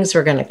that things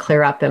were going to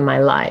clear up in my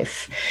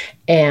life.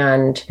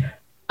 And,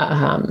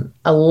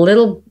 a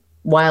little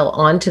while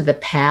onto the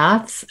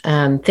path,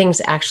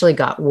 things actually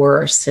got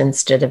worse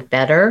instead of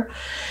better.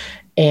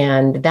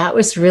 And that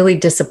was really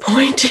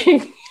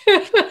disappointing.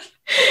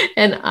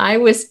 And I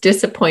was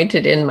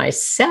disappointed in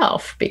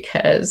myself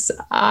because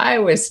I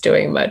was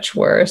doing much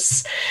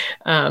worse.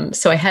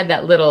 So I had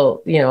that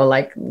little,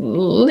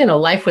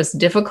 life was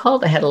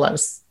difficult. I had a lot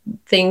of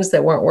things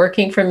that weren't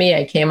working for me.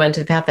 I came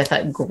onto the path. I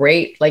thought,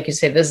 great, like you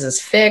say, this is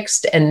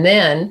fixed. And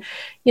then,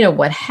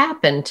 what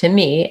happened to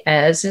me,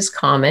 as is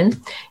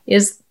common,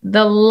 is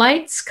the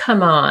lights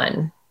come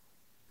on.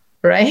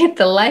 Right?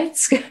 The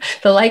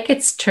light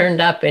gets turned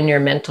up in your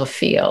mental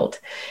field.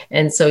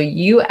 And so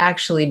you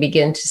actually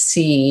begin to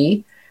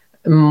see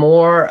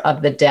more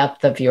of the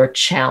depth of your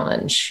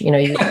challenge,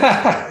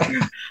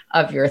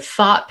 of your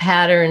thought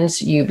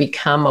patterns. You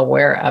become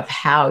aware of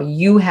how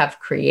you have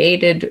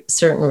created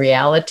certain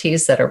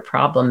realities that are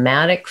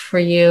problematic for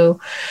you.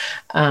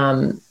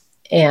 And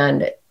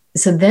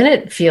so then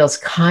it feels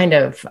kind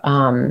of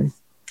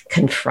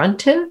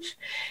confrontive.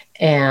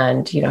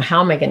 And,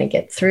 how am I going to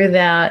get through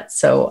that?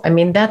 So,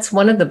 that's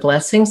one of the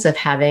blessings of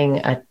having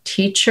a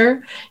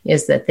teacher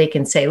is that they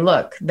can say,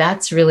 look,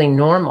 that's really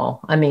normal.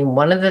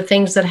 One of the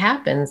things that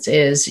happens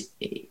is,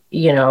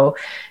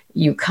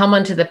 you come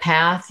onto the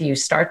path, you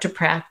start to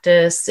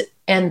practice,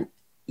 and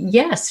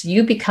yes,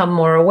 you become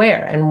more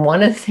aware. And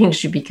one of the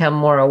things you become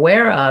more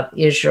aware of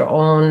is your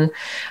own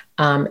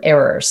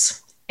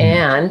errors.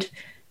 And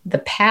the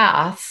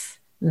path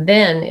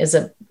then is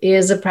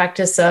a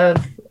practice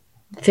of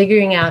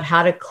figuring out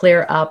how to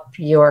clear up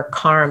your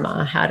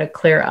karma, how to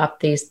clear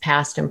up these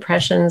past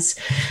impressions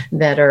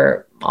that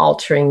are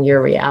altering your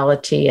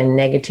reality in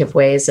negative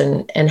ways,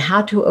 and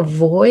how to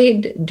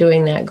avoid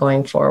doing that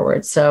going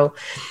forward. So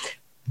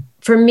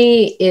for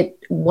me,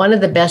 one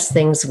of the best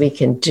things we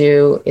can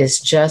do is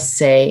just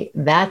say,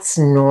 that's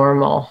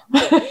normal.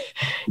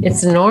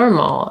 It's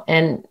normal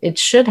and it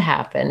should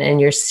happen. And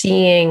you're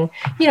seeing,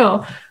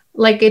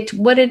 what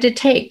did it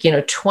take,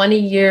 20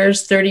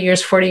 years, 30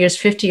 years, 40 years,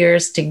 50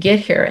 years to get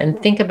here,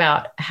 and think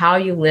about how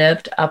you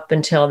lived up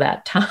until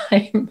that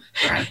time.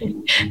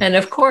 And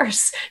of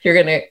course you're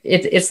going to,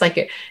 it's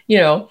like,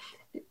 what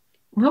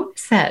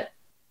was that?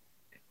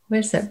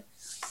 What is that?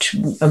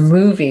 A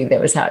movie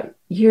that was out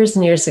years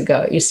and years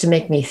ago. It used to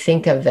make me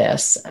think of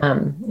this.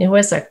 It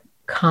was a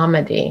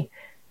comedy.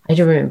 I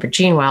do remember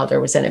Gene Wilder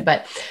was in it,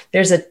 but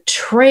there's a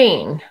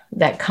train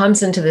that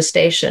comes into the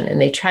station and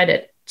they try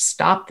to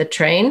stop the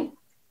train.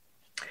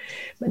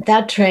 But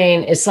that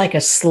train is like a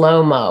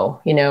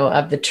slow-mo,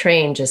 of the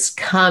train just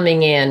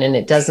coming in, and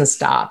it doesn't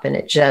stop, and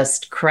it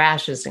just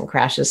crashes and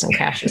crashes and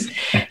crashes.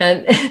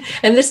 And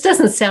this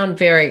doesn't sound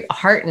very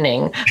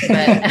heartening,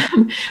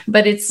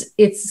 but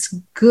it's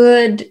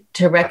good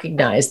to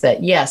recognize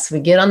that, yes,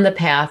 we get on the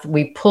path,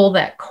 we pull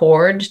that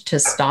cord to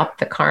stop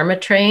the karma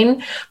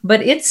train,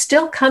 but it's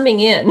still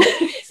coming in.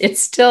 It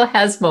still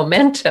has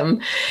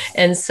momentum.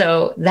 And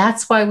so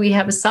that's why we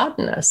have a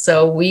sadhana.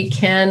 So we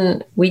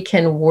can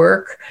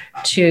work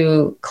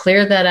to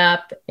clear that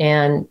up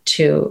and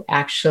to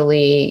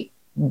actually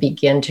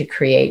begin to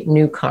create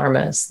new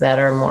karmas that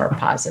are more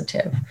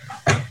positive.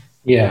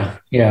 Yeah.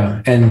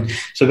 And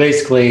so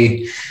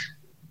basically,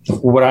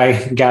 what I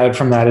gathered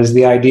from that is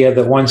the idea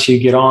that once you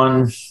get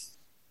on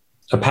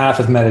a path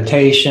of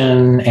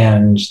meditation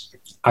and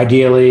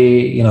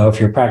ideally, if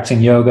you're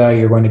practicing yoga,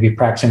 you're going to be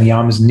practicing the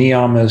yamas and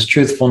niyamas,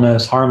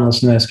 truthfulness,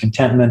 harmlessness,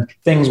 contentment,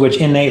 things which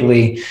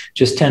innately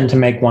just tend to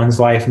make one's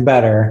life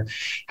better.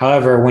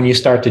 However, when you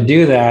start to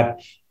do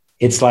that,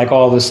 it's like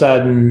all of a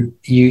sudden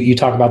you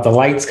talk about the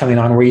lights coming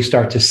on, where you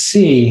start to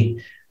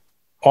see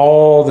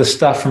all the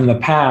stuff from the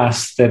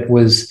past that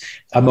was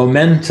a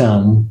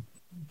momentum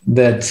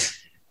that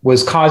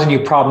was causing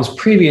you problems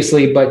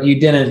previously, but you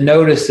didn't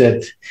notice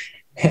it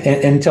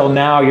until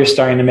now you're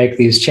starting to make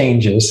these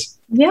changes.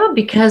 Yeah,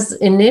 because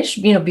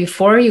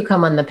before you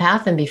come on the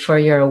path and before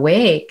you're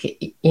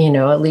awake,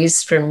 at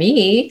least for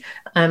me,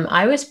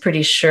 I was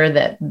pretty sure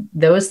that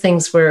those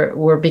things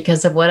were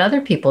because of what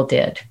other people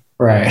did.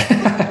 Right.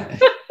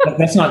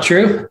 That's not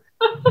true.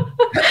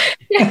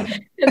 Yeah.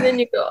 And then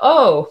you go,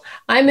 oh,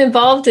 I'm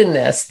involved in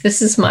this.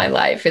 This is my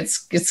life.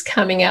 It's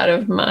coming out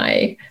of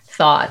my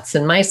thoughts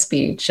and my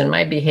speech and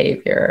my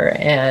behavior.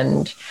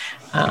 And,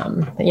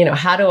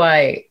 how do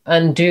I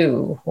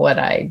undo what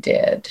I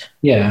did?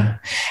 Yeah.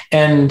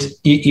 And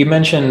you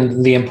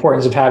mentioned the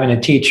importance of having a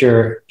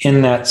teacher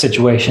in that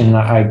situation.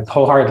 I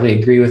wholeheartedly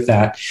agree with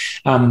that.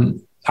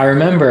 I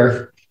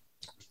remember,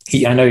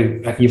 I know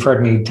you've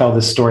heard me tell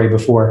this story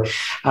before.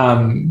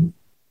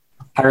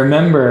 I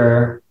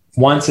remember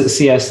once at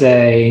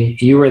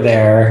CSA, you were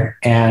there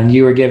and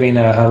you were giving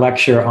a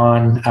lecture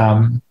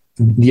on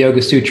the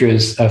Yoga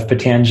Sutras of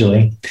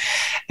Patanjali.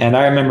 And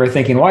I remember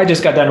thinking, well, I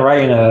just got done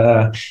writing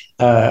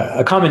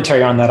a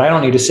commentary on that. I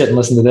don't need to sit and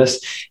listen to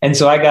this. And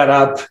so I got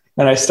up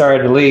and I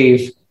started to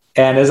leave.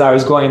 And as I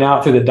was going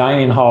out through the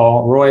dining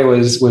hall, Roy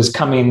was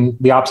coming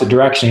the opposite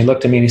direction. He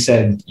looked at me and he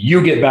said,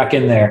 "You get back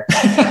in there."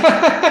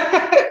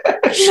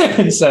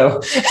 And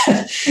so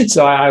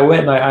I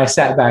went and I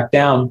sat back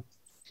down.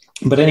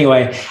 But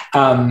anyway,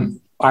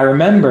 I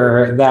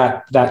remember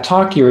that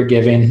talk you were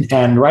giving,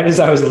 and right as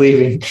I was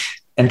leaving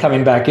and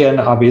coming back in,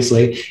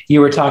 obviously,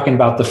 you were talking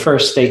about the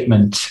first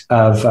statement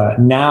of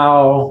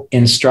now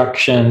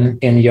instruction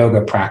in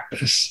yoga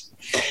practice.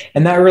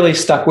 And that really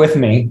stuck with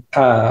me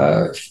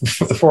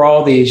for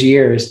all these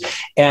years.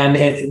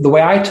 And the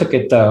way I took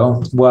it,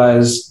 though,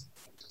 was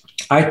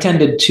I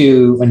tended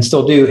to, and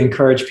still do,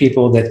 encourage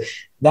people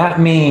that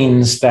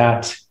means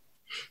that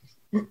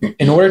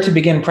in order to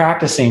begin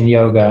practicing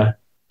yoga,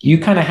 you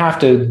kind of have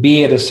to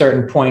be at a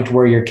certain point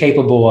where you're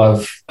capable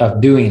of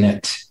doing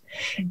it.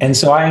 And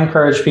so I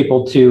encourage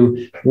people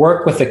to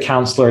work with a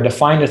counselor, to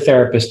find a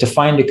therapist, to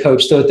find a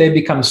coach, so that they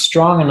become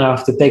strong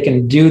enough that they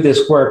can do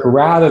this work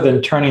rather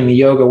than turning the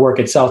yoga work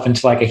itself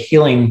into like a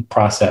healing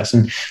process.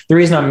 And the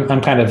reason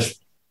I'm kind of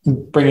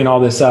bringing all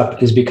this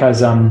up is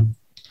because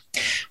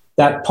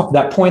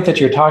that point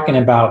that you're talking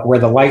about, where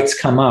the lights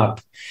come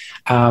up,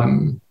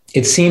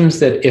 it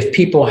seems that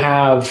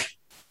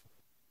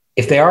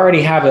if they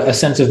already have a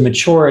sense of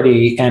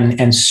maturity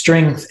and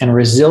strength and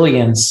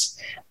resilience,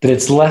 that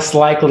it's less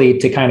likely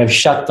to kind of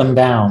shut them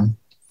down.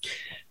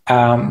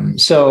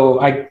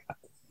 So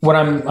what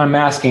I'm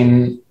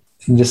asking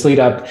this lead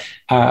up,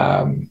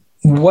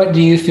 what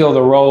do you feel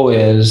the role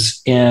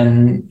is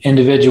in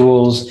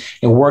individuals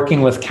in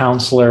working with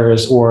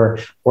counselors or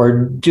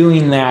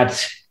doing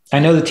that? I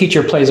know the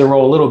teacher plays a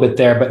role a little bit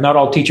there, but not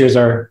all teachers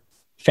are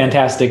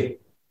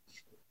fantastic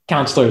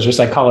counselors or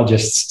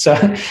psychologists. So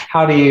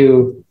how do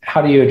you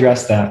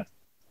address that?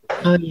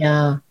 Oh,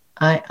 yeah.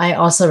 I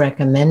also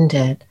recommend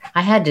it.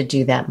 I had to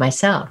do that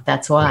myself.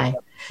 That's why.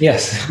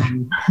 Yes.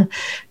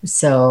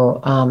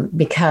 So,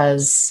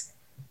 because,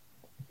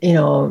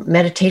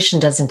 meditation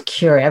doesn't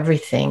cure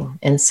everything.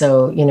 And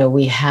so,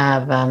 we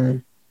have,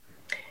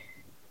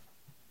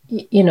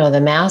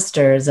 the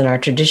masters in our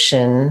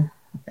tradition,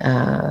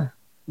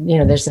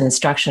 there's an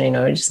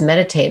instruction, just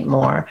meditate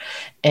more,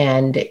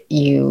 and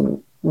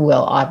you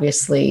will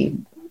obviously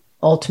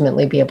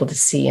ultimately be able to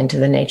see into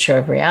the nature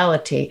of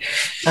reality.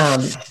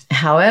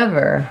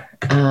 However,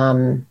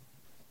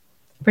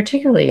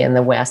 particularly in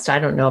the West, I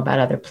don't know about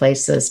other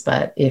places,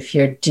 but if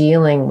you're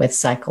dealing with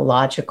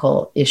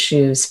psychological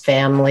issues,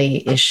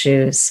 family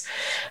issues,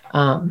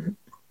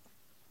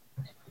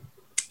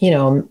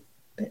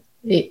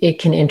 it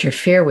can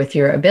interfere with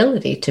your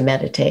ability to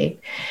meditate.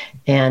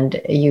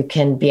 And you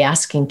can be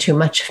asking too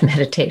much of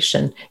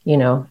meditation,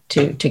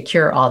 to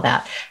cure all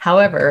that.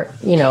 However,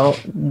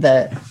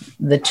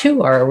 the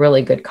two are a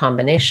really good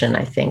combination,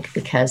 I think,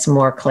 because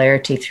more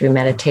clarity through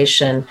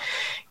meditation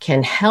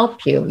can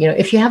help you.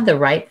 If you have the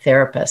right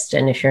therapist,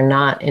 and if you're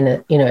not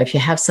if you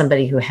have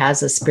somebody who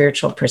has a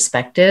spiritual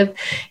perspective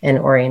and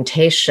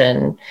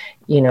orientation,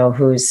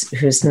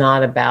 who's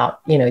not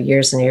about,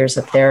 years and years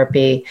of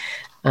therapy,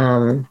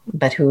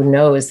 but who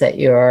knows that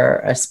you're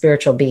a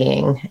spiritual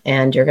being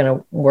and you're going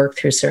to work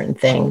through certain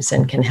things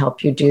and can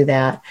help you do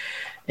that.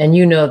 And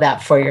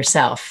that for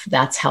yourself,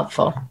 that's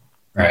helpful.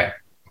 Right.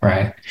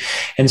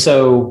 And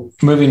so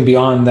moving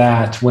beyond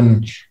that,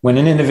 when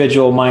an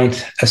individual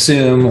might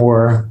assume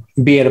or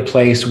be at a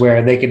place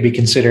where they could be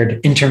considered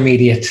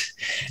intermediate,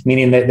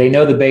 meaning that they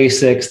know the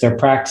basics, they're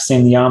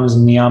practicing the yamas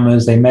and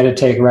niyamas, they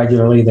meditate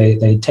regularly,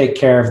 they take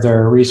care of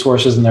their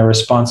resources and their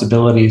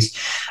responsibilities.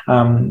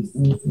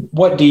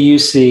 What do you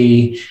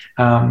see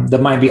that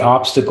might be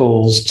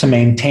obstacles to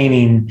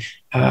maintaining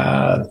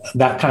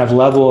that kind of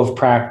level of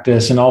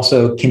practice and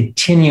also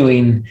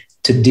continuing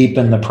to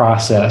deepen the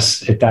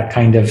process at that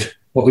kind of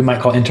what we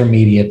might call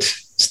intermediate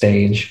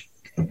stage?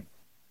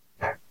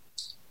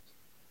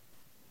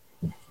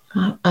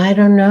 I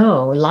don't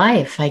know.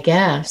 Life, I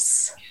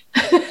guess.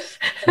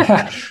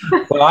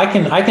 Well, I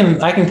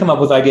can come up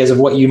with ideas of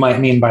what you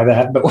might mean by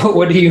that, but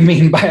what do you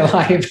mean by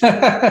life?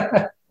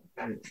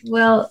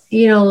 Well,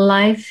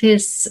 life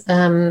is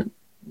ever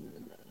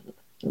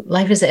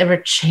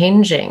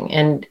changing,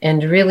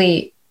 and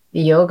really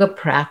yoga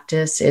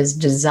practice is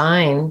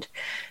designed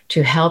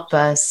to help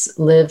us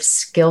live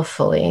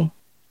skillfully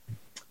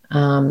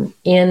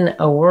in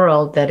a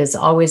world that is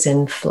always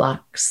in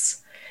flux.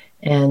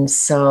 And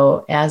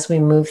so as we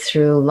move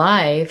through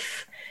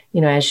life,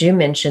 as you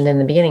mentioned in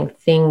the beginning,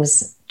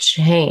 things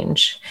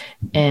change,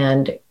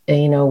 and,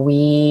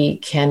 we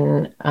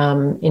can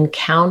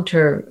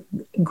encounter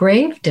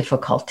grave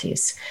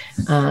difficulties.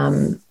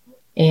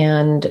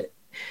 And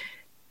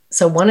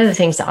so one of the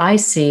things I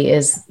see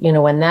is,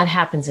 when that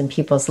happens in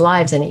people's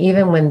lives, and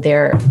even when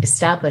they're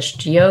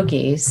established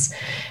yogis,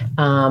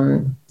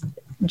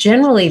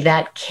 generally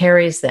that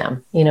carries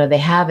them. They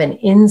have an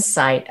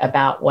insight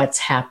about what's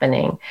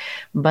happening,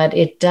 but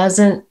it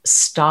doesn't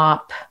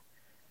stop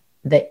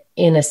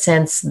in a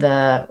sense,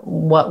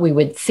 what we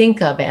would think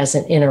of as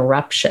an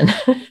interruption.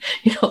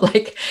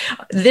 Like,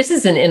 this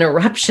is an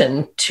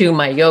interruption to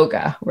my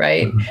yoga,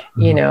 right?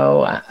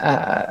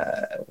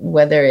 Mm-hmm.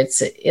 Whether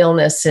it's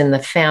illness in the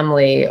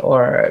family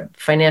or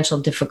financial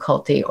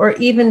difficulty, or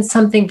even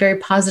something very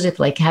positive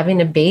like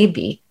having a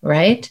baby,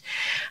 right?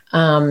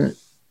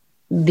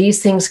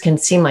 These things can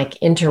seem like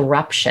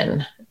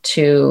interruption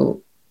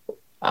to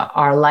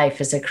our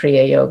life as a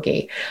Kriya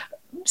yogi.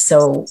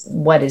 So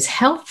what is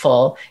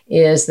helpful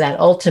is that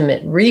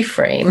ultimate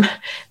reframe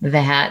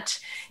that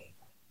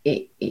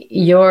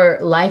your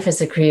life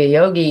as a Kriya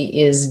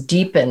yogi is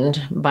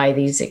deepened by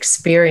these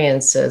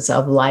experiences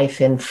of life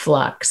in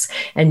flux.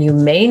 And you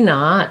may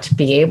not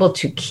be able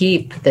to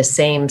keep the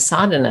same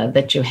sadhana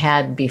that you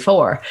had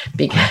before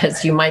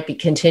because you might be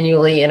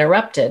continually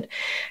interrupted.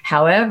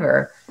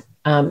 However,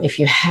 if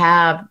you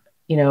have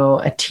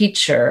a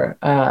teacher,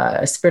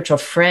 a spiritual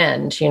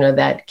friend,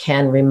 that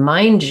can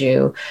remind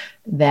you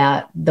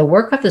that the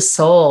work of the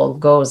soul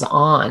goes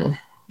on,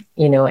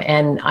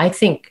 and I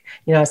think,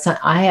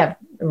 I have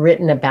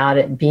written about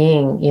it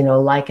being,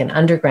 like an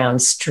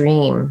underground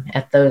stream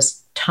at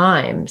those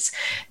times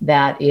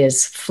that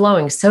is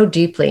flowing so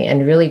deeply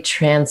and really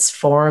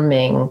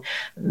transforming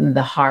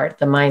the heart,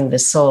 the mind, the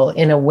soul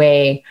in a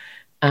way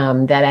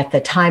that at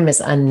the time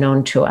is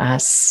unknown to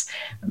us,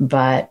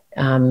 but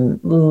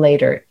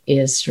later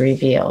is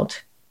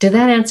revealed. Did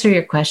that answer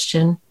your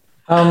question?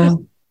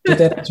 Did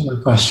that answer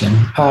my question?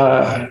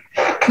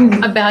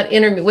 About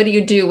what do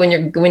you do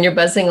when you're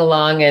buzzing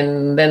along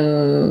and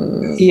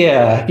then?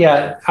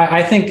 Yeah.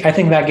 I think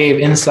that gave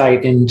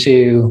insight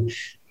into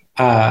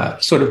I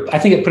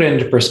think it put it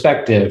into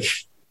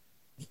perspective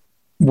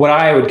what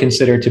I would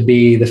consider to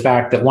be the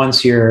fact that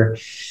once you're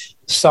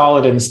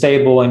solid and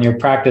stable in your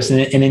practice and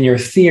in your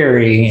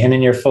theory and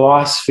in your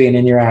philosophy and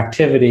in your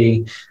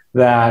activity,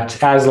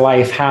 that as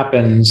life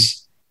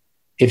happens,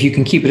 if you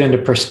can keep it into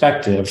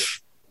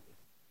perspective,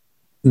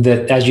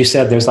 that, as you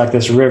said, there's like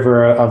this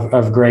river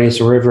of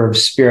grace or river of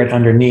spirit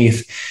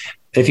underneath.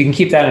 If you can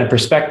keep that in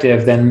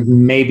perspective,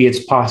 then maybe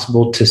it's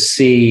possible to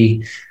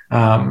see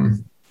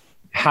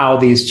how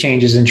these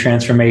changes and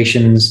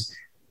transformations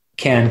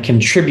can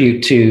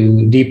contribute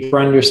to deeper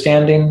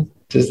understanding.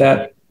 Does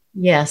that?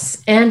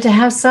 Yes. And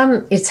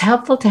it's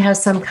helpful to have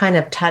some kind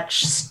of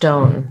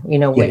touchstone,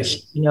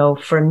 which,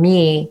 yes, for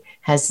me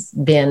has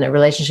been a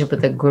relationship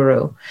with a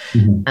guru.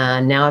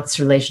 Mm-hmm. Now it's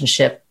a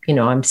relationship,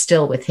 I'm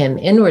still with him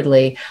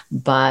inwardly,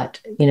 but,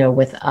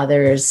 with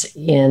others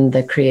in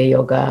the Kriya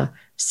Yoga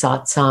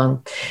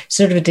satsang,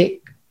 sort of to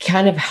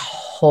kind of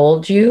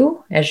hold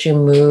you as you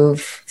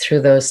move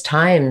through those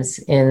times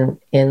in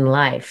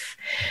life,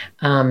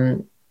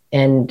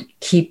 and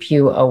keep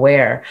you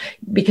aware,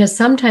 because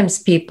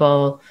sometimes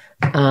people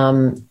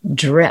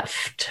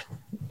drift,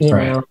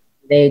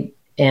 right.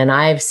 And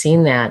I've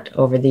seen that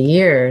over the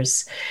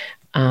years,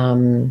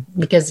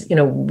 because,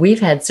 we've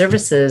had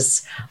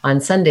services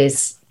on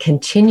Sundays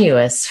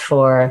continuous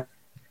for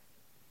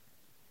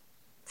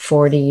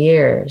 40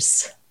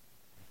 years.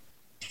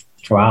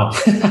 Wow.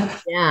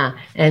 Yeah.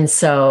 And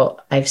so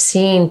I've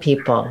seen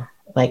people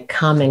like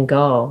come and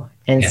go.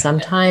 And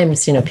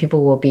sometimes,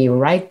 people will be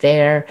right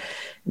there.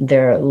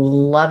 They're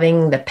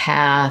loving the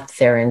path,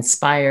 they're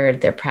inspired,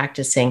 they're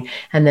practicing,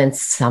 and then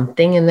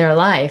something in their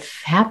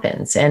life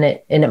happens. And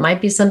it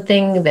might be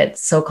something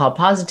that's so-called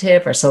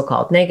positive or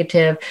so-called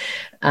negative,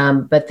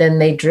 but then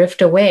they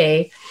drift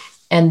away.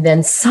 And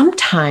then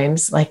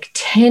sometimes, like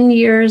 10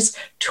 years,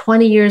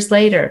 20 years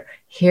later,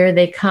 here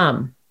they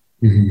come.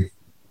 Mm-hmm.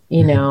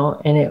 you know,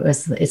 and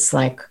it's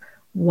like,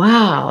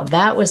 wow,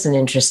 that was an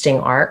interesting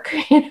arc,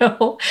 you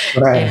know.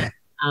 Right.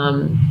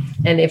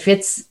 And if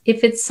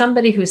it's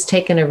somebody who's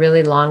taken a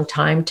really long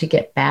time to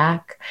get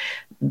back,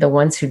 the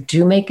ones who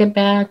do make it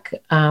back,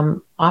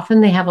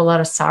 often they have a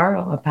lot of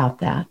sorrow about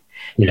that.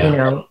 Yeah. You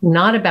know,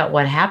 not about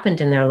what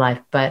happened in their life,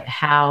 but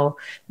how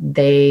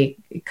they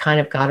kind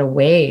of got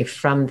away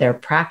from their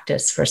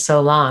practice for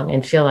so long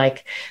and feel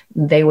like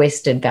they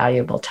wasted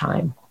valuable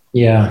time.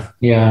 Yeah,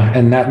 yeah,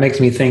 and that makes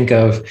me think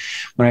of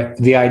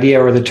the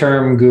idea or the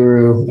term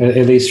guru,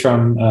 at least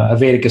from a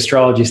Vedic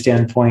astrology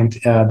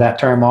standpoint. That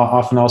term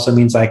often also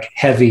means like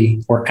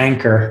heavy or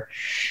anchor,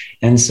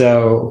 and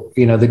so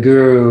the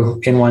guru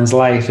in one's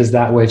life is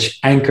that which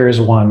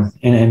anchors one,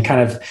 and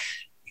kind of.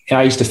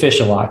 I used to fish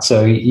a lot,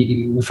 so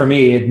for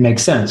me it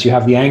makes sense. You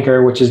have the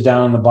anchor, which is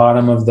down on the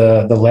bottom of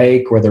the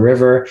lake or the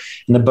river,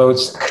 and the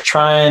boat's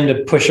trying to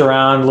push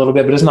around a little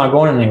bit, but it's not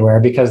going anywhere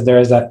because there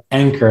is that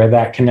anchor,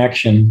 that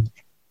connection.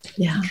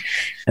 Yeah,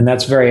 and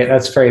that's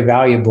very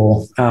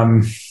valuable.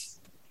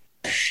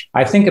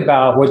 I think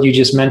about what you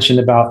just mentioned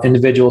about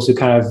individuals who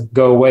kind of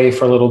go away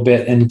for a little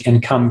bit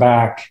and come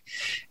back,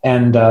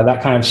 and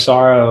that kind of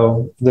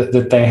sorrow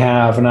that they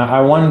have, and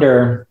I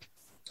wonder.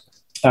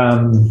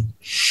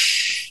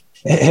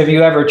 Have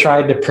you ever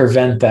tried to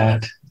prevent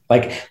that?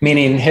 Like,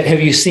 meaning,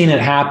 have you seen it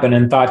happen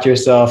and thought to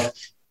yourself,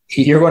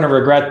 you're going to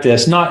regret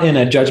this, not in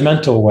a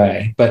judgmental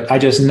way, but I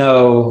just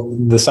know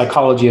the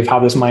psychology of how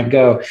this might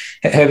go.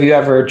 Have you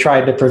ever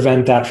tried to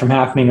prevent that from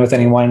happening with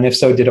anyone? And if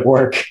so, did it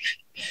work?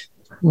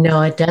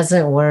 no, it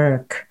doesn't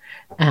work.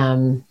 At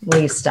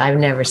least I've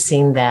never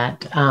seen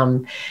that.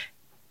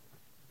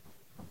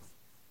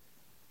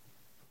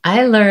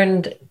 I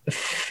learned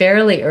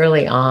fairly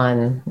early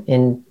on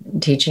in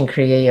teaching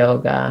Kriya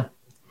Yoga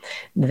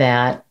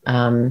that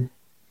I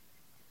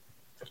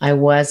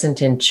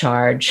wasn't in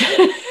charge.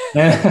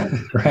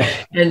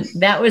 Right. And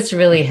that was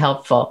really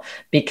helpful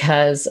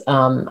because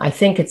I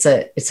think it's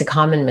a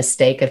common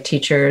mistake of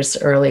teachers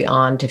early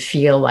on to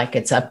feel like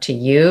it's up to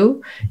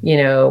you,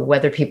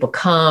 whether people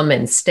come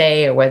and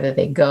stay or whether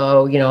they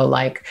go,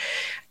 like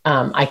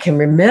I can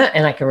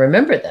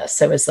remember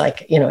this. It was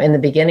like, in the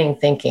beginning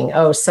thinking,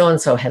 oh,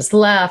 so-and-so has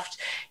left.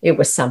 It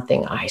was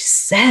something I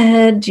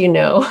said,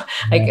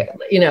 like,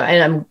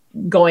 and I'm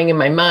going in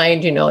my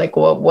mind, like,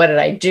 well, what did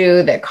I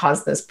do that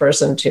caused this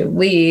person to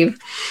leave?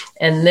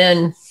 And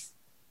then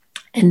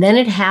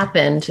it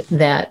happened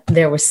that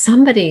there was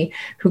somebody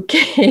who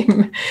came,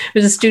 there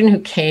was a student who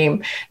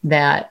came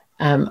that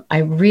I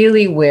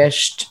really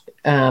wished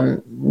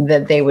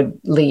that they would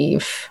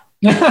leave.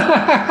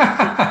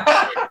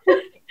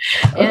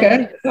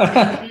 Okay.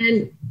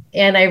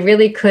 and I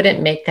really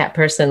couldn't make that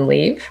person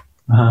leave.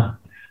 Uh-huh.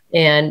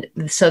 And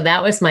so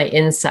that was my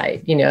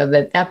insight,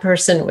 that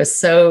person was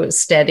so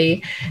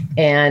steady,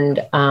 and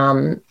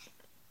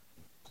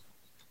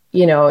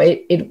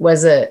it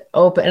was a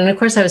open, and of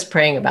course I was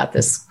praying about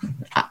this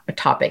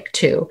topic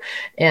too.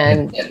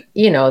 And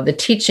the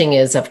teaching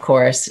is, of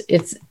course,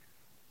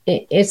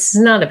 it's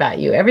not about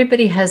you.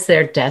 Everybody has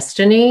their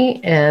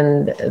destiny,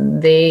 and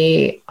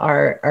they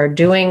are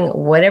doing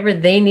whatever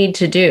they need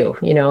to do,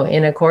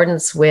 in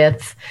accordance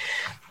with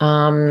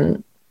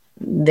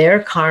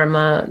their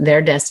karma,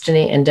 their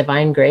destiny, and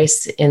divine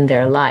grace in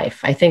their life.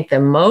 I think the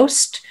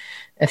most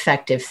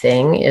effective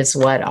thing is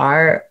what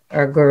our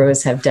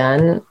gurus have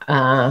done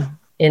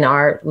in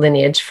our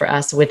lineage for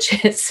us,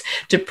 which is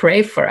to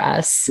pray for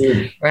us,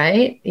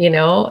 right?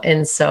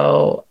 And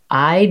so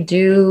I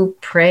do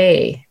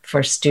pray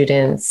for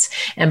students.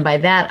 And by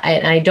that,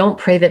 I don't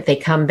pray that they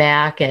come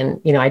back, and,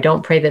 I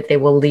don't pray that they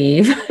will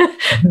leave,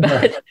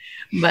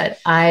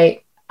 but I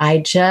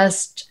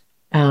just,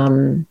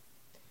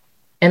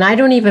 and I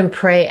don't even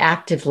pray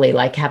actively,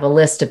 like have a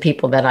list of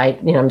people that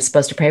I'm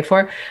supposed to pray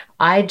for.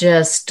 I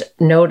just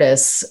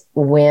notice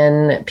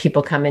when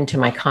people come into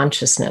my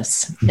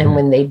consciousness. Mm-hmm. And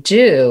when they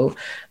do,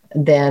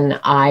 then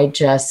I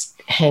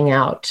just hang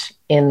out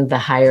in the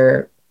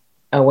higher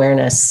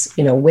awareness,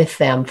 with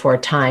them for a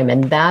time.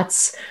 And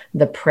that's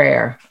the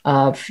prayer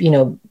of,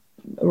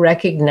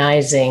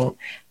 recognizing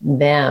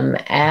them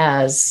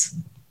as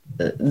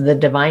the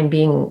divine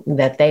being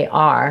that they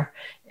are.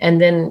 And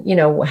then,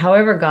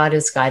 however God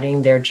is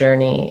guiding their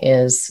journey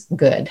is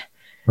good.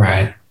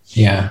 Right.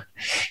 Yeah.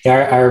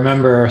 Yeah. I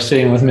remember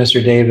sitting with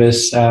Mr.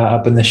 Davis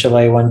up in the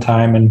chalet one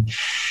time, and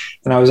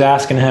I was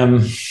asking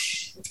him,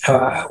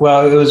 it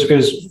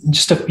was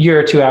just a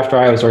year or two after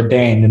I was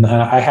ordained, and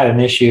I had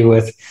an issue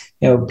with,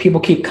 people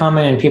keep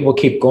coming and people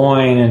keep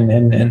going,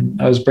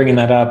 and I was bringing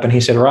that up, and he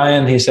said,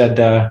 Ryan,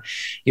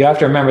 you have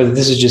to remember that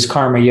this is just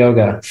karma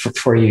yoga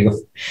for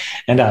you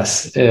and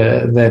us,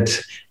 that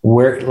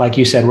we're, like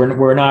you said,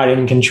 we're not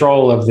in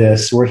control of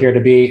this. We're here to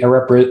be a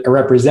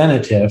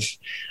representative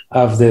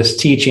of this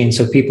teaching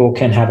so people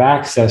can have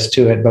access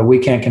to it, but we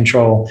can't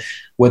control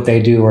what they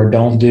do or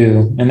don't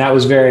do. And that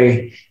was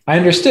I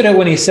understood it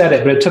when he said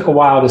it, but it took a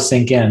while to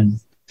sink in.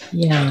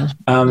 Yeah.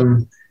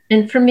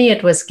 And for me,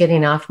 it was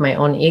getting off my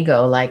own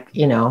ego. Like,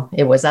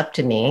 it was up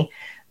to me.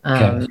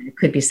 Okay. It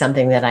could be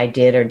something that I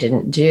did or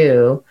didn't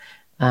do.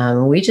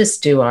 We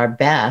just do our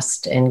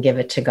best and give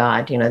it to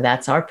God.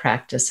 That's our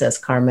practice as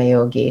karma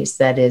yogis.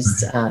 That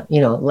is,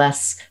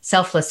 less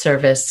selfless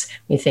service.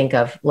 We think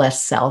of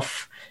less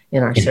self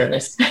in our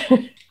service.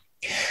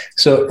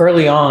 So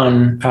early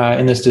on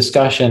in this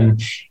discussion,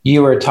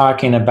 you were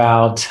talking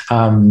about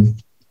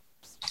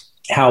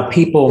how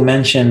people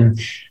mention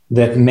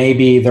that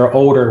maybe they're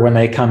older when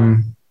they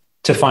come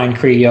to find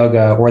Kriya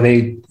Yoga, or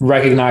they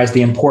recognize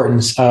the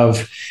importance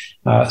of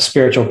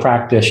spiritual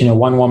practice.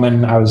 One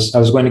woman, I was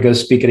going to go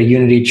speak at a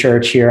Unity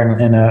church here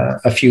in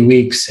a few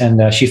weeks,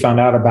 and she found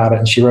out about it,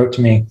 and she wrote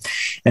to me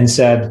and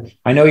said,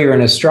 "I know you're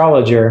an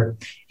astrologer.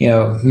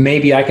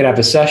 Maybe I could have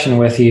a session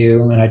with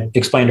you." And I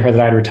explained to her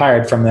that I'd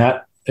retired from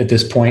that at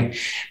this point,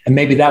 and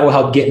maybe that will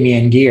help get me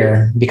in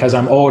gear because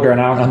I'm older and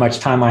I don't know how much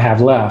time I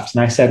have left.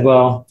 And I said,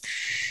 "Well,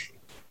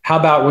 how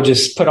about we'll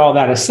just put all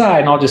that aside,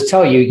 and I'll just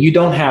tell you, you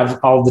don't have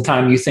all the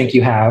time you think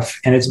you have.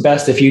 And it's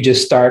best if you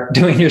just start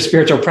doing your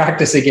spiritual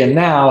practice again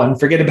now and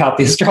forget about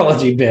the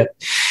astrology bit."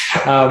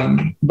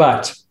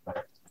 But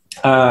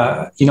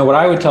what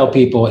I would tell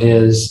people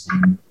is,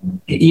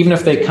 even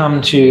if they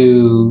come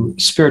to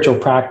spiritual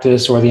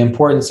practice or the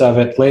importance of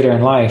it later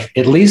in life,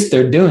 at least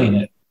they're doing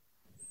it.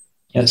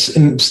 Yes,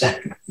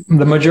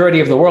 the majority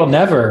of the world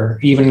never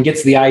even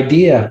gets the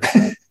idea.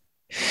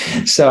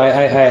 So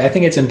I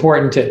think it's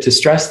important to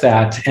stress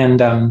that. And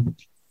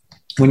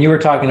when you were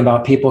talking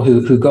about people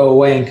who go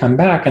away and come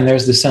back, and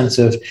there's the sense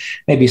of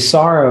maybe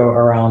sorrow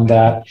around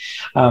that,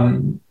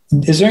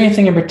 is there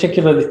anything in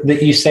particular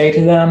that you say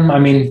to them? I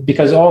mean,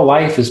 because all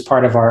life is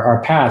part of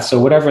our path. So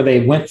whatever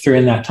they went through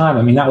in that time,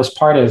 I mean, that was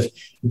part of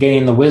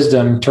gaining the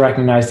wisdom to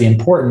recognize the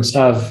importance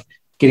of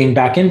getting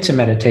back into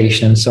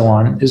meditation and so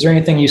on. Is there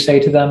anything you say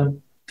to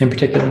them in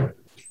particular?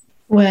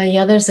 Well,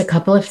 yeah, there's a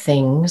couple of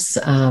things.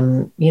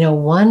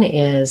 One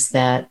is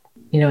that,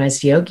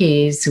 as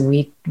yogis,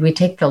 we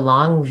take the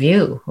long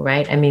view,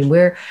 right? I mean,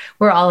 we're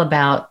all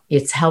about,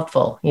 it's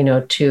helpful,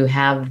 to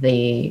have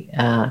the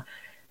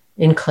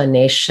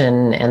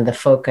inclination and the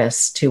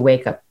focus to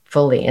wake up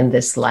fully in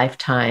this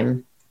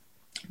lifetime.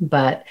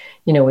 But,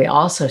 we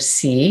also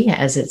see,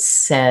 as it's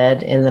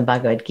said in the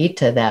Bhagavad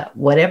Gita, that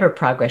whatever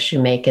progress you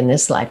make in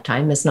this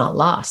lifetime is not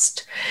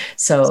lost.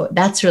 So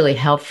that's really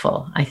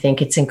helpful. I think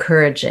it's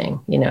encouraging,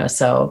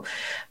 so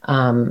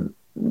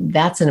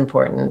that's an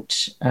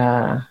important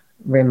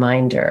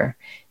reminder.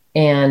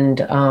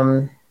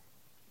 And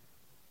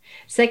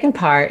second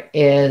part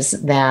is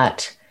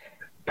that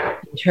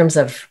in terms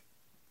of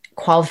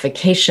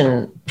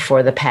qualification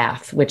for the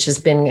path, which has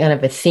been kind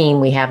of a theme,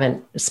 we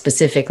haven't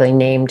specifically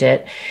named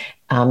it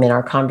in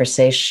our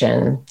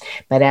conversation.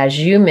 But as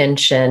you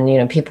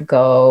mentioned, people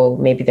go,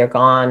 maybe they're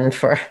gone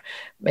for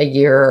a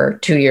year or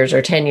 2 years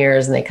or 10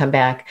 years, and they come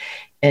back,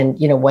 and,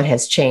 what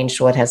has changed?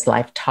 What has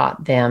life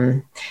taught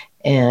them?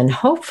 And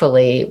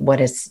hopefully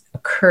what has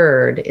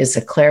occurred is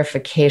a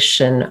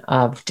clarification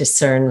of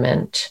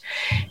discernment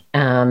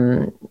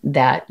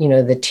that,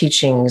 the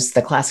teachings,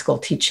 the classical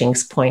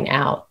teachings point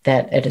out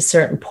that at a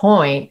certain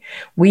point,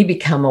 we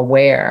become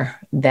aware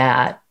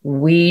that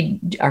we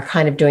are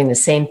kind of doing the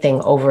same thing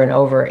over and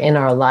over in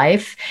our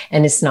life,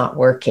 and it's not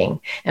working,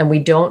 and we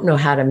don't know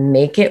how to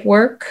make it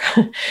work.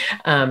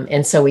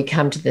 And so we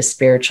come to the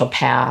spiritual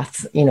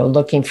path,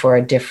 looking for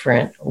a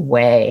different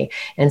way.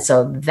 And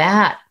so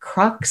that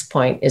crux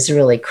point is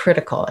really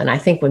critical. And I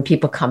think when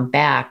people come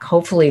back,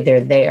 hopefully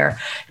they're there,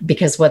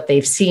 because what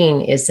they've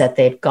seen is that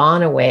they've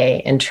gone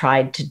away and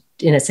tried to,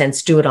 in a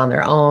sense, do it on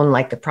their own,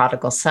 like the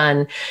prodigal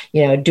son,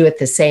 do it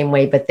the same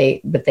way, but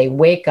they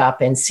wake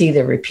up and see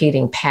the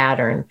repeating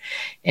pattern.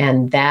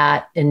 And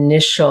that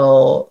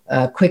initial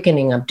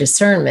quickening of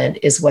discernment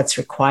is what's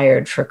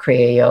required for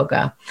Kriya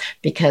Yoga,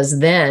 because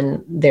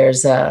then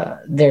there's a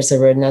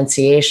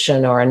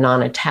renunciation or a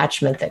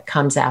non-attachment that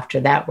comes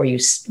after that, where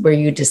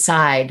you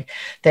decide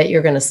that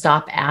you're going to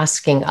stop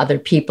asking other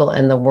people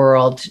in the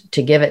world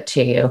to give it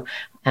to you,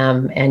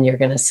 and you're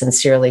going to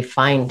sincerely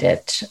find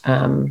it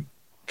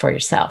for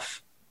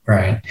yourself.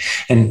 Right.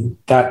 And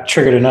that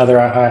triggered another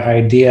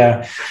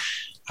idea,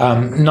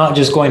 not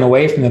just going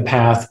away from the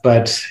path,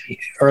 but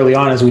early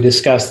on, as we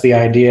discussed, the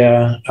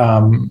idea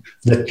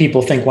that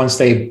people think once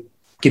they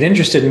get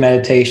interested in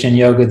meditation and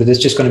yoga, that it's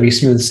just going to be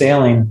smooth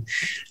sailing.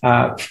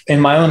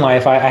 In my own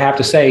life, I have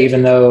to say,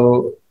 even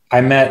though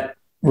I met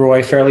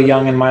Roy fairly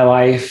young in my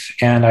life,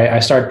 and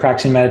I started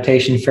practicing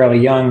meditation fairly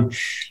young,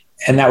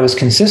 and that was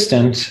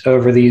consistent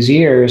over these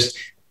years,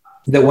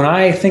 that when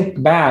I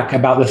think back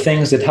about the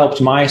things that helped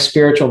my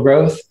spiritual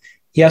growth,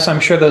 yes, I'm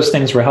sure those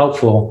things were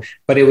helpful,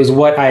 but it was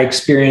what I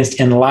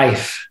experienced in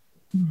life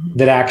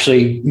that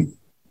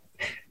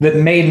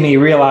made me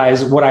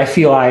realize what I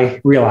feel I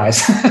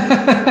realize.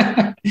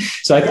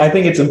 So I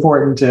think it's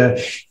important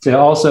to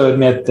also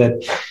admit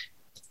that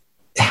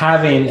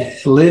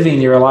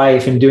living your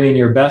life and doing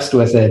your best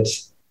with it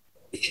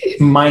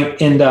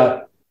might end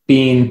up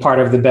being part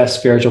of the best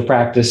spiritual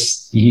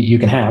practice you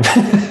can have.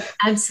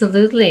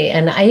 Absolutely.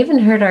 And I even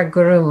heard our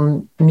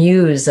guru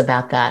muse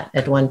about that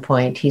at one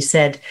point. He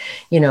said,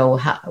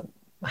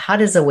 how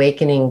does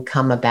awakening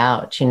come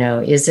about?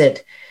 Is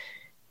it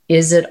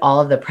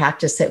all of the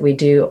practice that we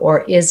do,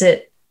 or is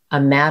it a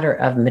matter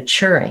of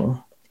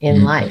maturing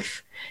in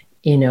life?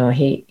 He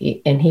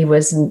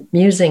was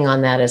musing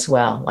on that as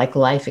well, like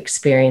life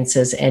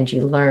experiences, and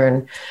you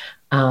learn,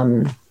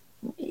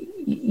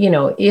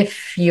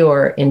 if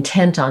you're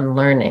intent on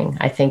learning.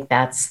 I think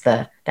that's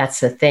the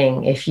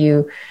thing. If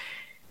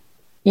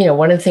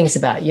one of the things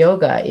about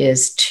yoga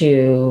is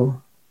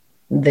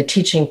the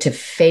teaching to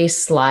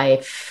face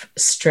life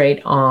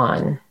straight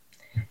on.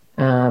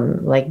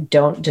 Like,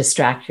 don't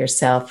distract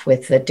yourself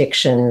with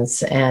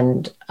addictions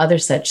and other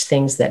such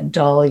things that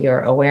dull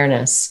your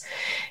awareness.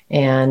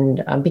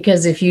 And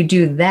because if you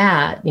do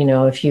that,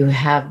 if you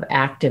have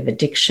active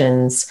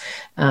addictions,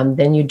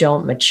 then you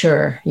don't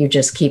mature. You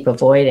just keep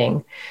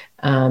avoiding.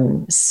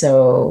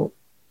 So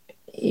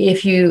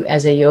if you,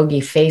 as a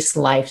yogi, face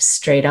life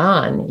straight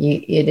on,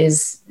 it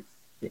is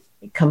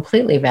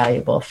completely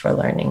valuable for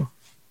learning.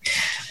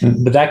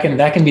 But that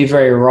can be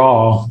very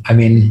raw. I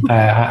mean,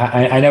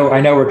 I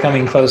know we're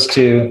coming close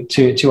to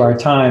our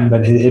time,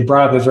 but it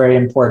brought up a very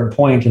important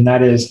point, and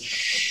that is,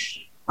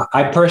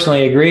 I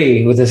personally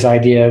agree with this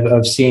idea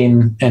of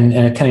seeing and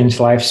attending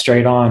to life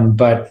straight on.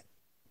 But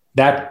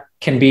that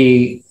can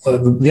be,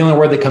 the only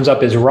word that comes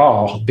up is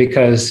raw,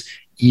 because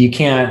you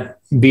can't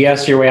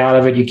BS your way out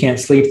of it. You can't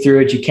sleep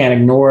through it. You can't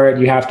ignore it.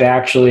 You have to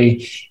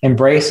actually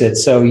embrace it.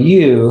 So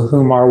you,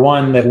 whom are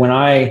one that when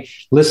I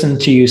listen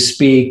to you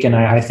speak and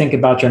I think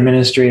about your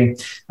ministry,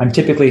 I'm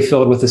typically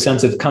filled with a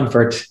sense of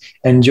comfort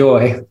and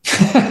joy.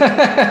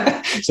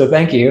 So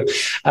thank you.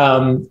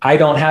 I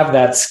don't have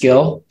that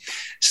skill.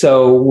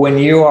 So when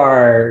you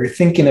are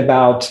thinking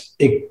about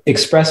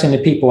expressing to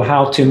people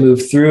how to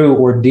move through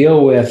or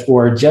deal with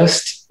or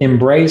just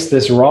embrace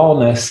this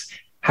rawness,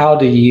 how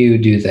do you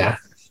do that?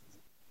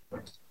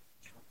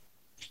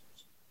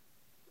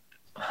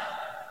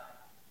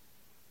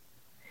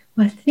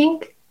 I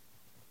think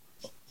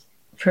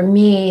for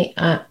me,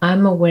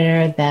 I'm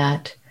aware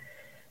that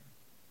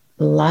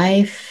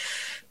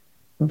life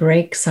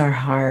breaks our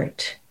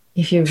heart.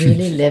 If you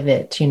really live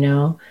it,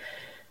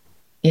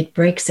 it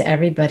breaks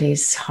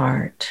everybody's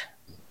heart.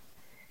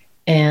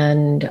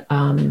 And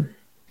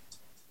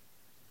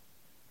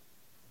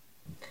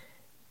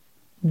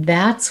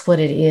that's what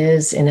it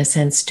is, in a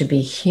sense, to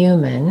be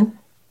human.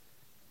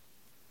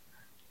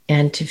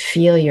 And to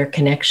feel your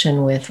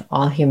connection with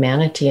all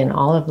humanity and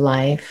all of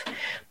life.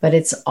 But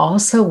it's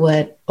also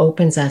what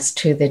opens us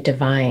to the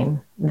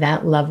divine,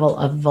 that level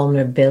of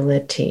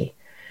vulnerability.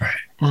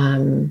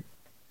 Right.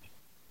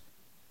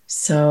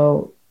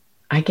 So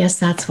I guess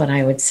that's what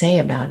I would say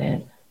about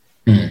it.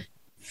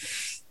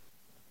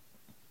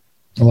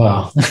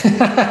 Well,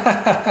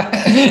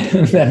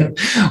 then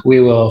we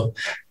will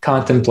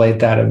contemplate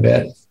that a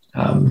bit.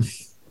 Well,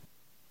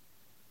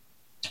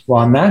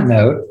 on that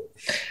note,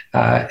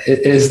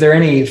 is there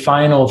any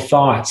final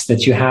thoughts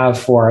that you have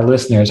for our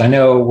listeners? I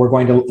know we're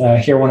going to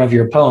hear one of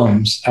your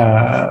poems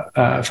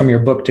from your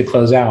book to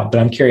close out, but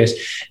I'm curious,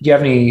 do you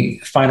have any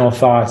final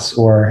thoughts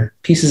or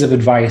pieces of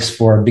advice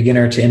for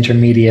beginner to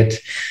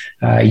intermediate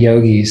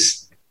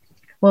yogis?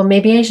 Well,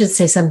 maybe I should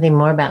say something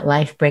more about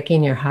life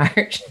breaking your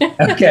heart.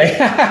 Okay.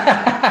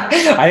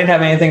 I didn't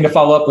have anything to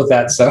follow up with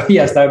that. So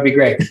yes, that would be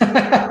great.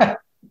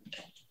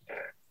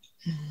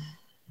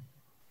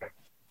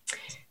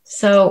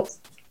 So,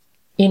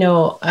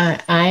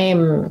 I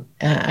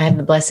have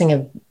the blessing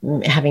of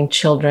having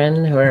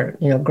children who are,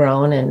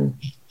 grown and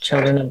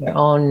children of their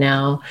own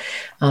now.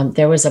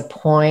 There was one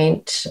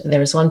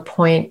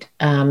point,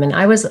 and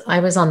I was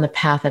on the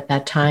path at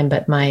that time,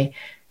 but my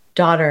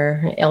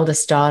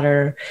eldest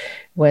daughter,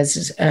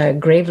 was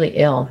gravely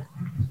ill.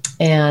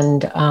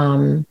 And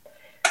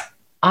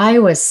I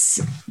was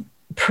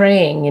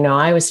praying,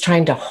 I was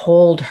trying to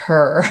hold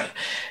her,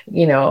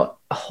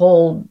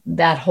 hold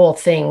that whole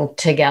thing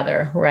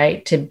together,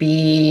 right? To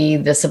be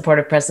the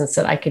supportive presence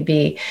that I could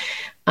be.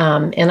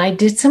 And I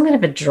did some kind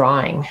of a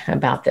drawing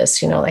about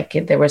this, like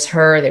there was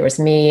her, there was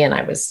me, and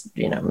I was,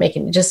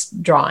 making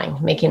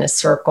a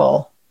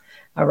circle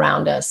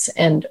around us.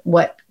 And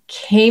what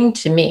came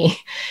to me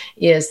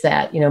is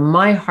that,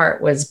 my heart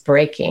was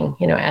breaking,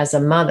 as a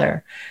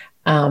mother.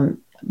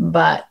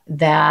 But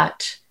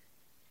that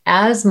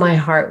as my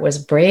heart was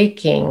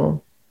breaking,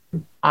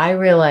 I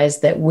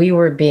realized that we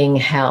were being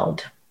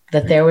held,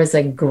 that there was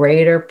a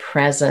greater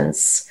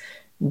presence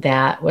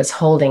that was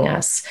holding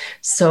us.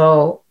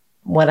 So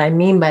what I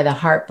mean by the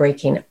heart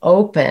breaking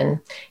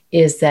open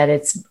is that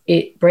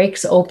it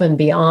breaks open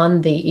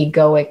beyond the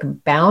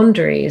egoic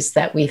boundaries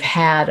that we've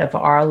had of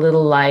our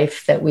little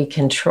life that we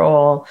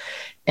control,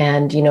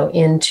 and,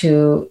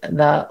 into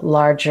the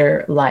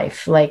larger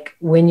life. Like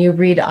when you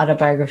read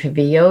Autobiography of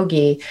a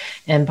Yogi,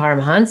 and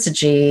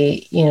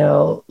Paramahansaji,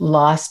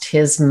 lost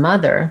his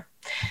mother,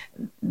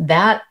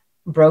 that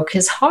broke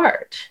his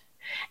heart,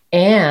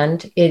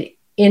 and it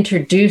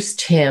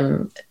introduced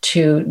him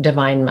to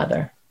Divine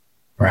Mother.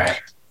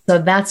 Right. So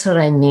that's what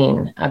I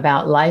mean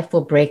about life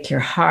will break your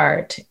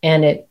heart,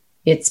 and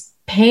it's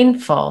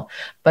painful,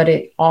 but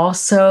it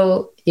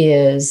also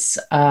is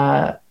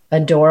a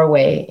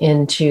doorway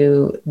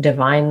into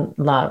divine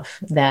love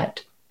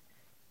that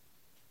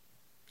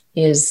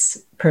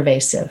is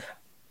pervasive.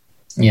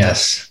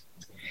 Yes.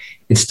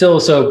 It's still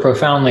so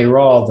profoundly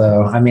raw,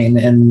 though. I mean,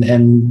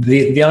 and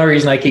the only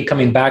reason I keep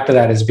coming back to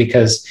that is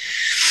because,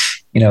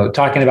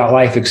 talking about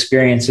life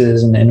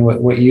experiences and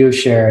what you've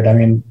shared, I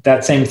mean,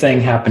 that same thing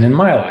happened in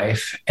my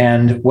life.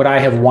 And would I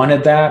have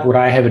wanted that? Would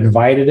I have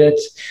invited it?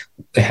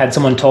 Had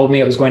someone told me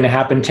it was going to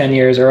happen 10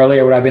 years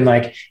earlier, would I have been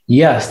like,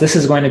 yes, this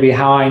is going to be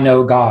how I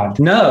know God?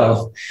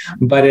 No,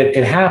 but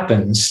it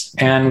happens.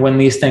 And when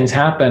these things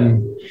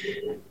happen,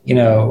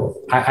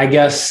 I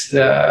guess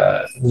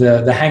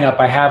the hang up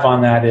I have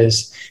on that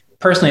is,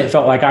 personally, it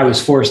felt like I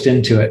was forced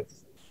into it.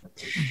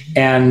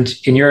 And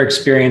in your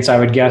experience, I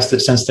would guess that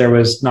since there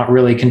was not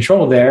really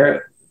control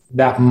there,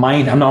 that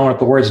might, I'm not want to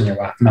put words in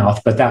your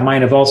mouth, but that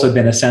might have also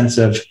been a sense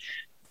of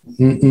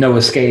no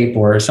escape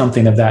or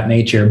something of that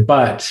nature.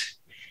 But,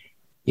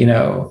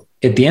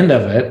 at the end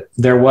of it,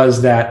 there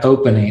was that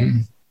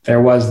opening, there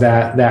was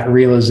that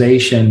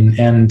realization.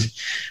 And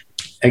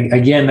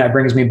again, that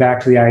brings me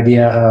back to the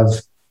idea of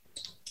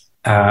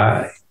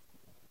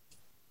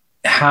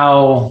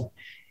how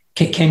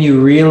can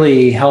you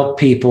really help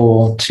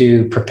people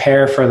to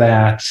prepare for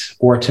that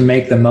or to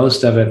make the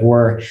most of it?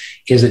 Or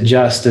is it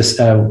just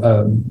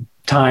a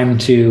time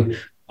to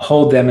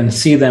hold them and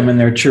see them in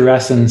their true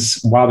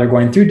essence while they're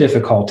going through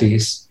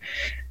difficulties,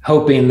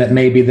 hoping that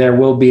maybe there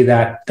will be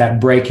that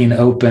breaking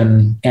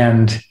open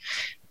and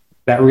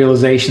that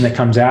realization that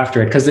comes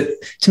after it? Because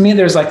to me,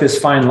 there's like this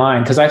fine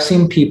line, because I've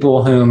seen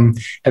people whom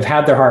have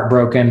had their heart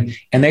broken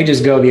and they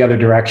just go the other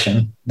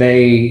direction.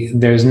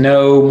 There's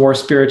no more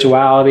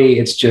spirituality.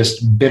 It's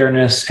just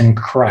bitterness and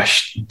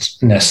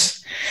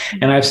crushedness.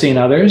 And I've seen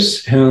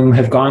others whom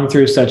have gone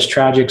through such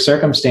tragic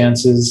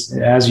circumstances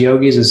as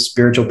yogis, as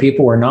spiritual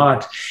people or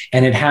not,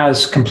 and it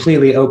has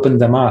completely opened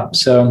them up.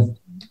 So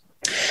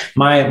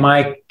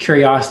my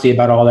curiosity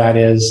about all that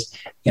is,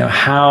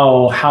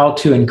 how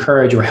to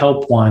encourage or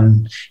help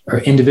one or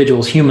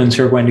individuals, humans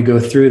who are going to go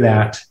through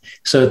that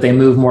so that they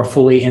move more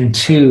fully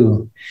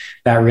into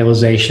that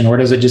realization? Or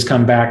does it just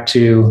come back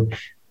to,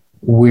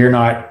 we're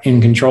not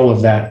in control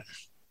of that,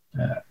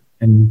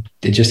 and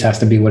it just has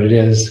to be what it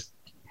is?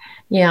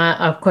 Yeah,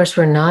 of course,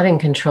 we're not in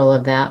control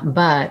of that,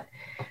 but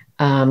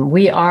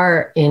we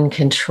are in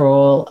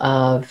control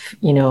of,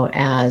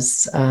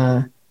 as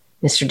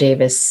Mr.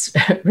 Davis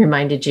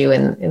reminded you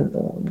in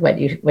what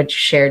you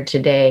shared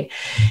today,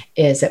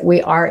 is that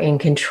we are in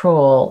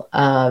control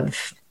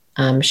of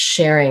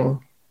sharing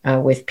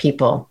with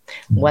people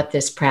what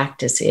this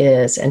practice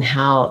is and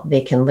how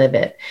they can live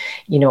it.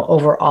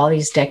 Over all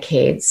these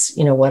decades,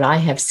 what I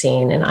have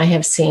seen, and I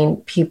have seen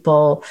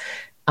people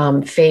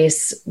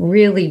face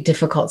really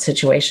difficult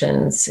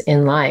situations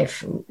in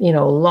life,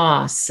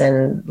 loss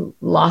and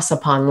loss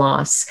upon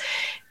loss.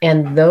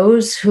 And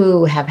those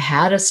who have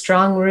had a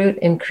strong root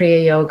in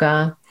Kriya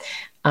Yoga,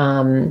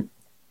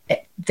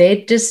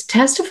 they just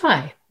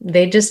testify.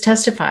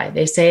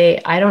 They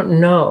say, I don't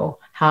know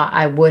how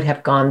I would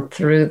have gone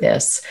through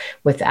this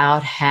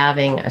without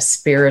having a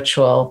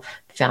spiritual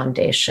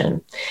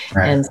foundation.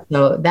 Right. And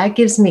so that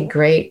gives me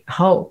great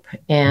hope.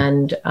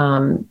 And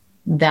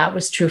that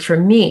was true for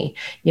me.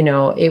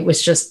 It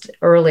was just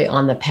early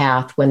on the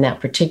path when that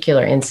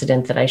particular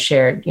incident that I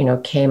shared,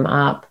 came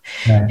up.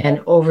 Right.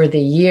 And over the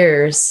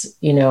years,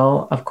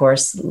 of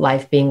course,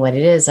 life being what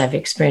it is, I've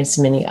experienced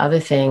many other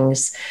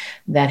things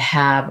that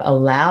have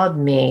allowed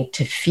me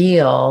to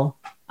feel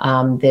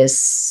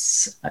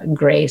this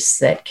grace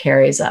that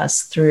carries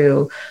us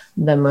through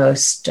the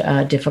most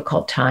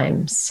difficult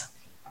times.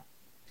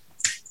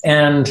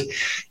 And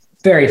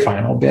very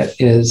final bit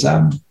is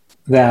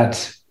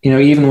that,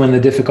 even when the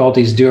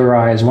difficulties do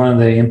arise, one of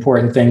the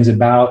important things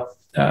about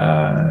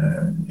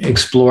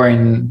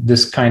exploring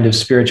this kind of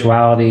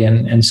spirituality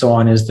and so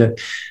on is that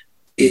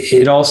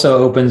it also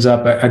opens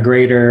up a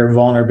greater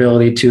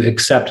vulnerability to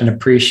accept and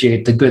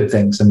appreciate the good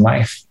things in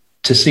life,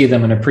 to see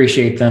them and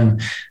appreciate them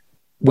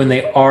when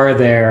they are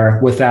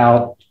there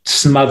without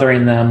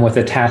smothering them with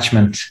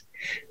attachment.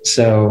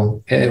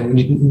 So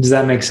does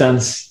that make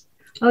sense?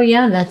 Oh,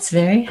 yeah, that's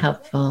very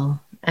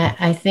helpful.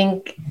 I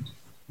think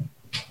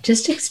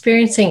just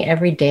experiencing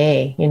every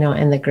day,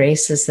 and the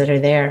graces that are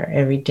there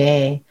every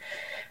day.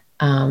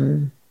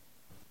 And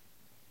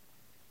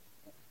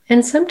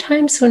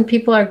sometimes when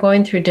people are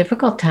going through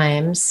difficult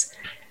times,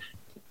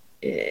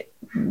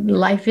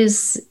 life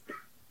is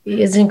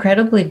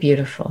incredibly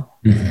beautiful.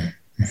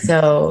 Mm-hmm.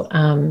 So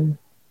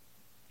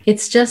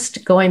it's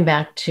just going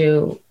back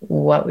to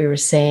what we were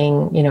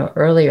saying,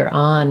 earlier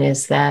on,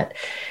 is that,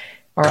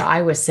 or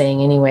I was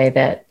saying anyway,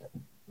 that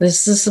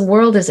this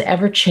world is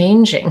ever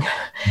changing,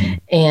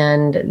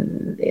 and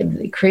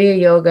Kriya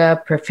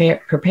Yoga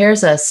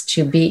prepares us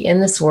to be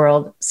in this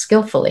world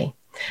skillfully,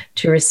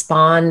 to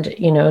respond,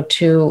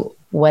 to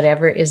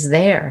whatever is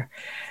there.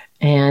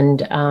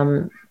 And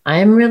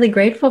I'm really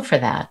grateful for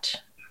that.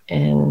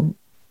 And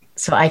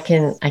so I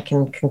can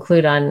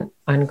conclude on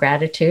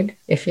gratitude,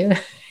 if you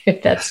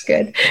if that's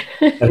good.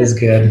 That is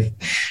good.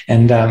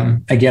 And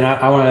again,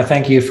 I want to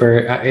thank you for,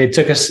 it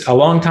took us a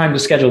long time to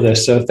schedule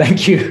this. So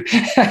thank you.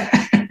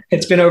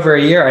 It's been over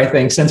a year, I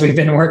think, since we've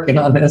been working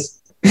on this.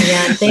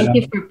 Yeah, thank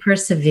you for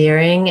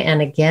persevering.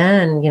 And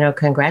again,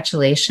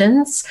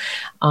 congratulations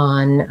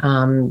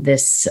on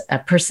this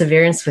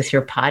perseverance with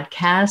your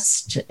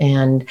podcast.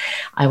 And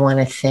I want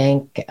to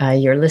thank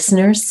your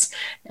listeners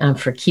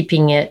for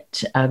keeping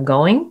it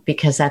going,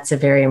 because that's a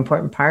very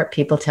important part,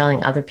 people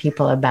telling other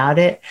people about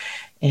it.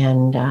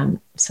 And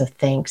so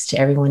thanks to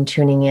everyone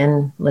tuning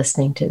in,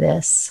 listening to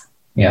this.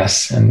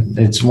 Yes, and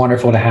it's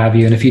wonderful to have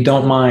you. And if you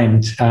don't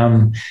mind,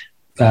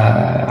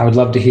 I would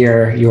love to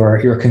hear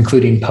your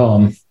concluding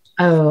poem.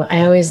 Oh,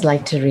 I always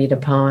like to read a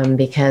poem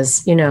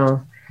because,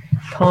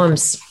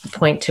 poems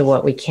point to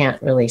what we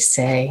can't really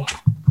say.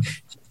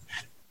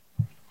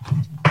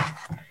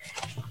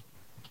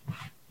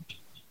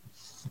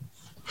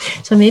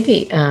 So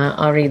maybe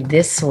I'll read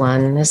this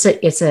one.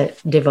 It's a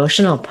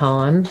devotional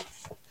poem.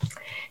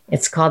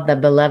 It's called The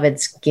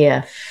Beloved's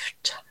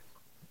Gift.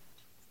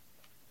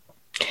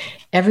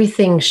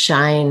 Everything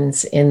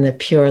shines in the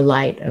pure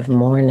light of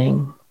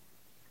morning.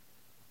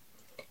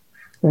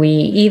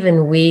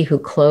 Even we who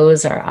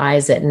close our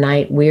eyes at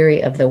night,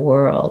 weary of the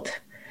world,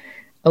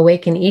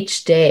 awaken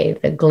each day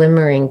the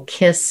glimmering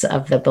kiss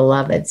of the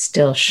beloved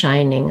still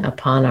shining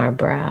upon our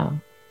brow.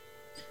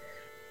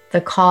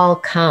 The call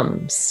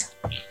comes.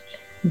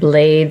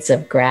 Blades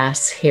of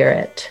grass hear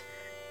it,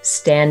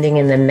 standing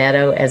in the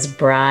meadow as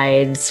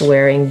brides,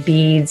 wearing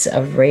beads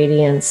of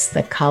radiance,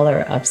 the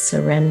color of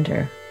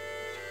surrender.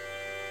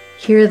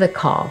 Hear the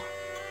call.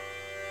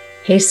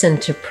 Hasten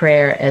to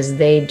prayer as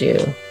they do.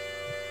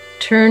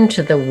 Turn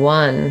to the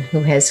one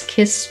who has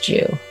kissed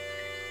you.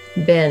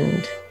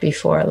 Bend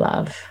before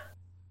love.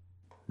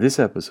 This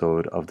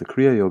episode of the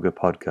Kriya Yoga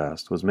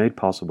podcast was made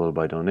possible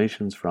by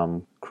donations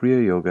from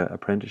Kriya Yoga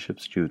apprenticeship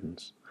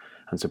students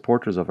and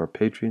supporters of our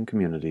Patreon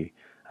community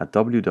at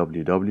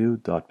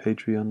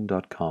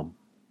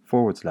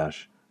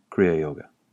www.patreon.com/Kriya Yoga.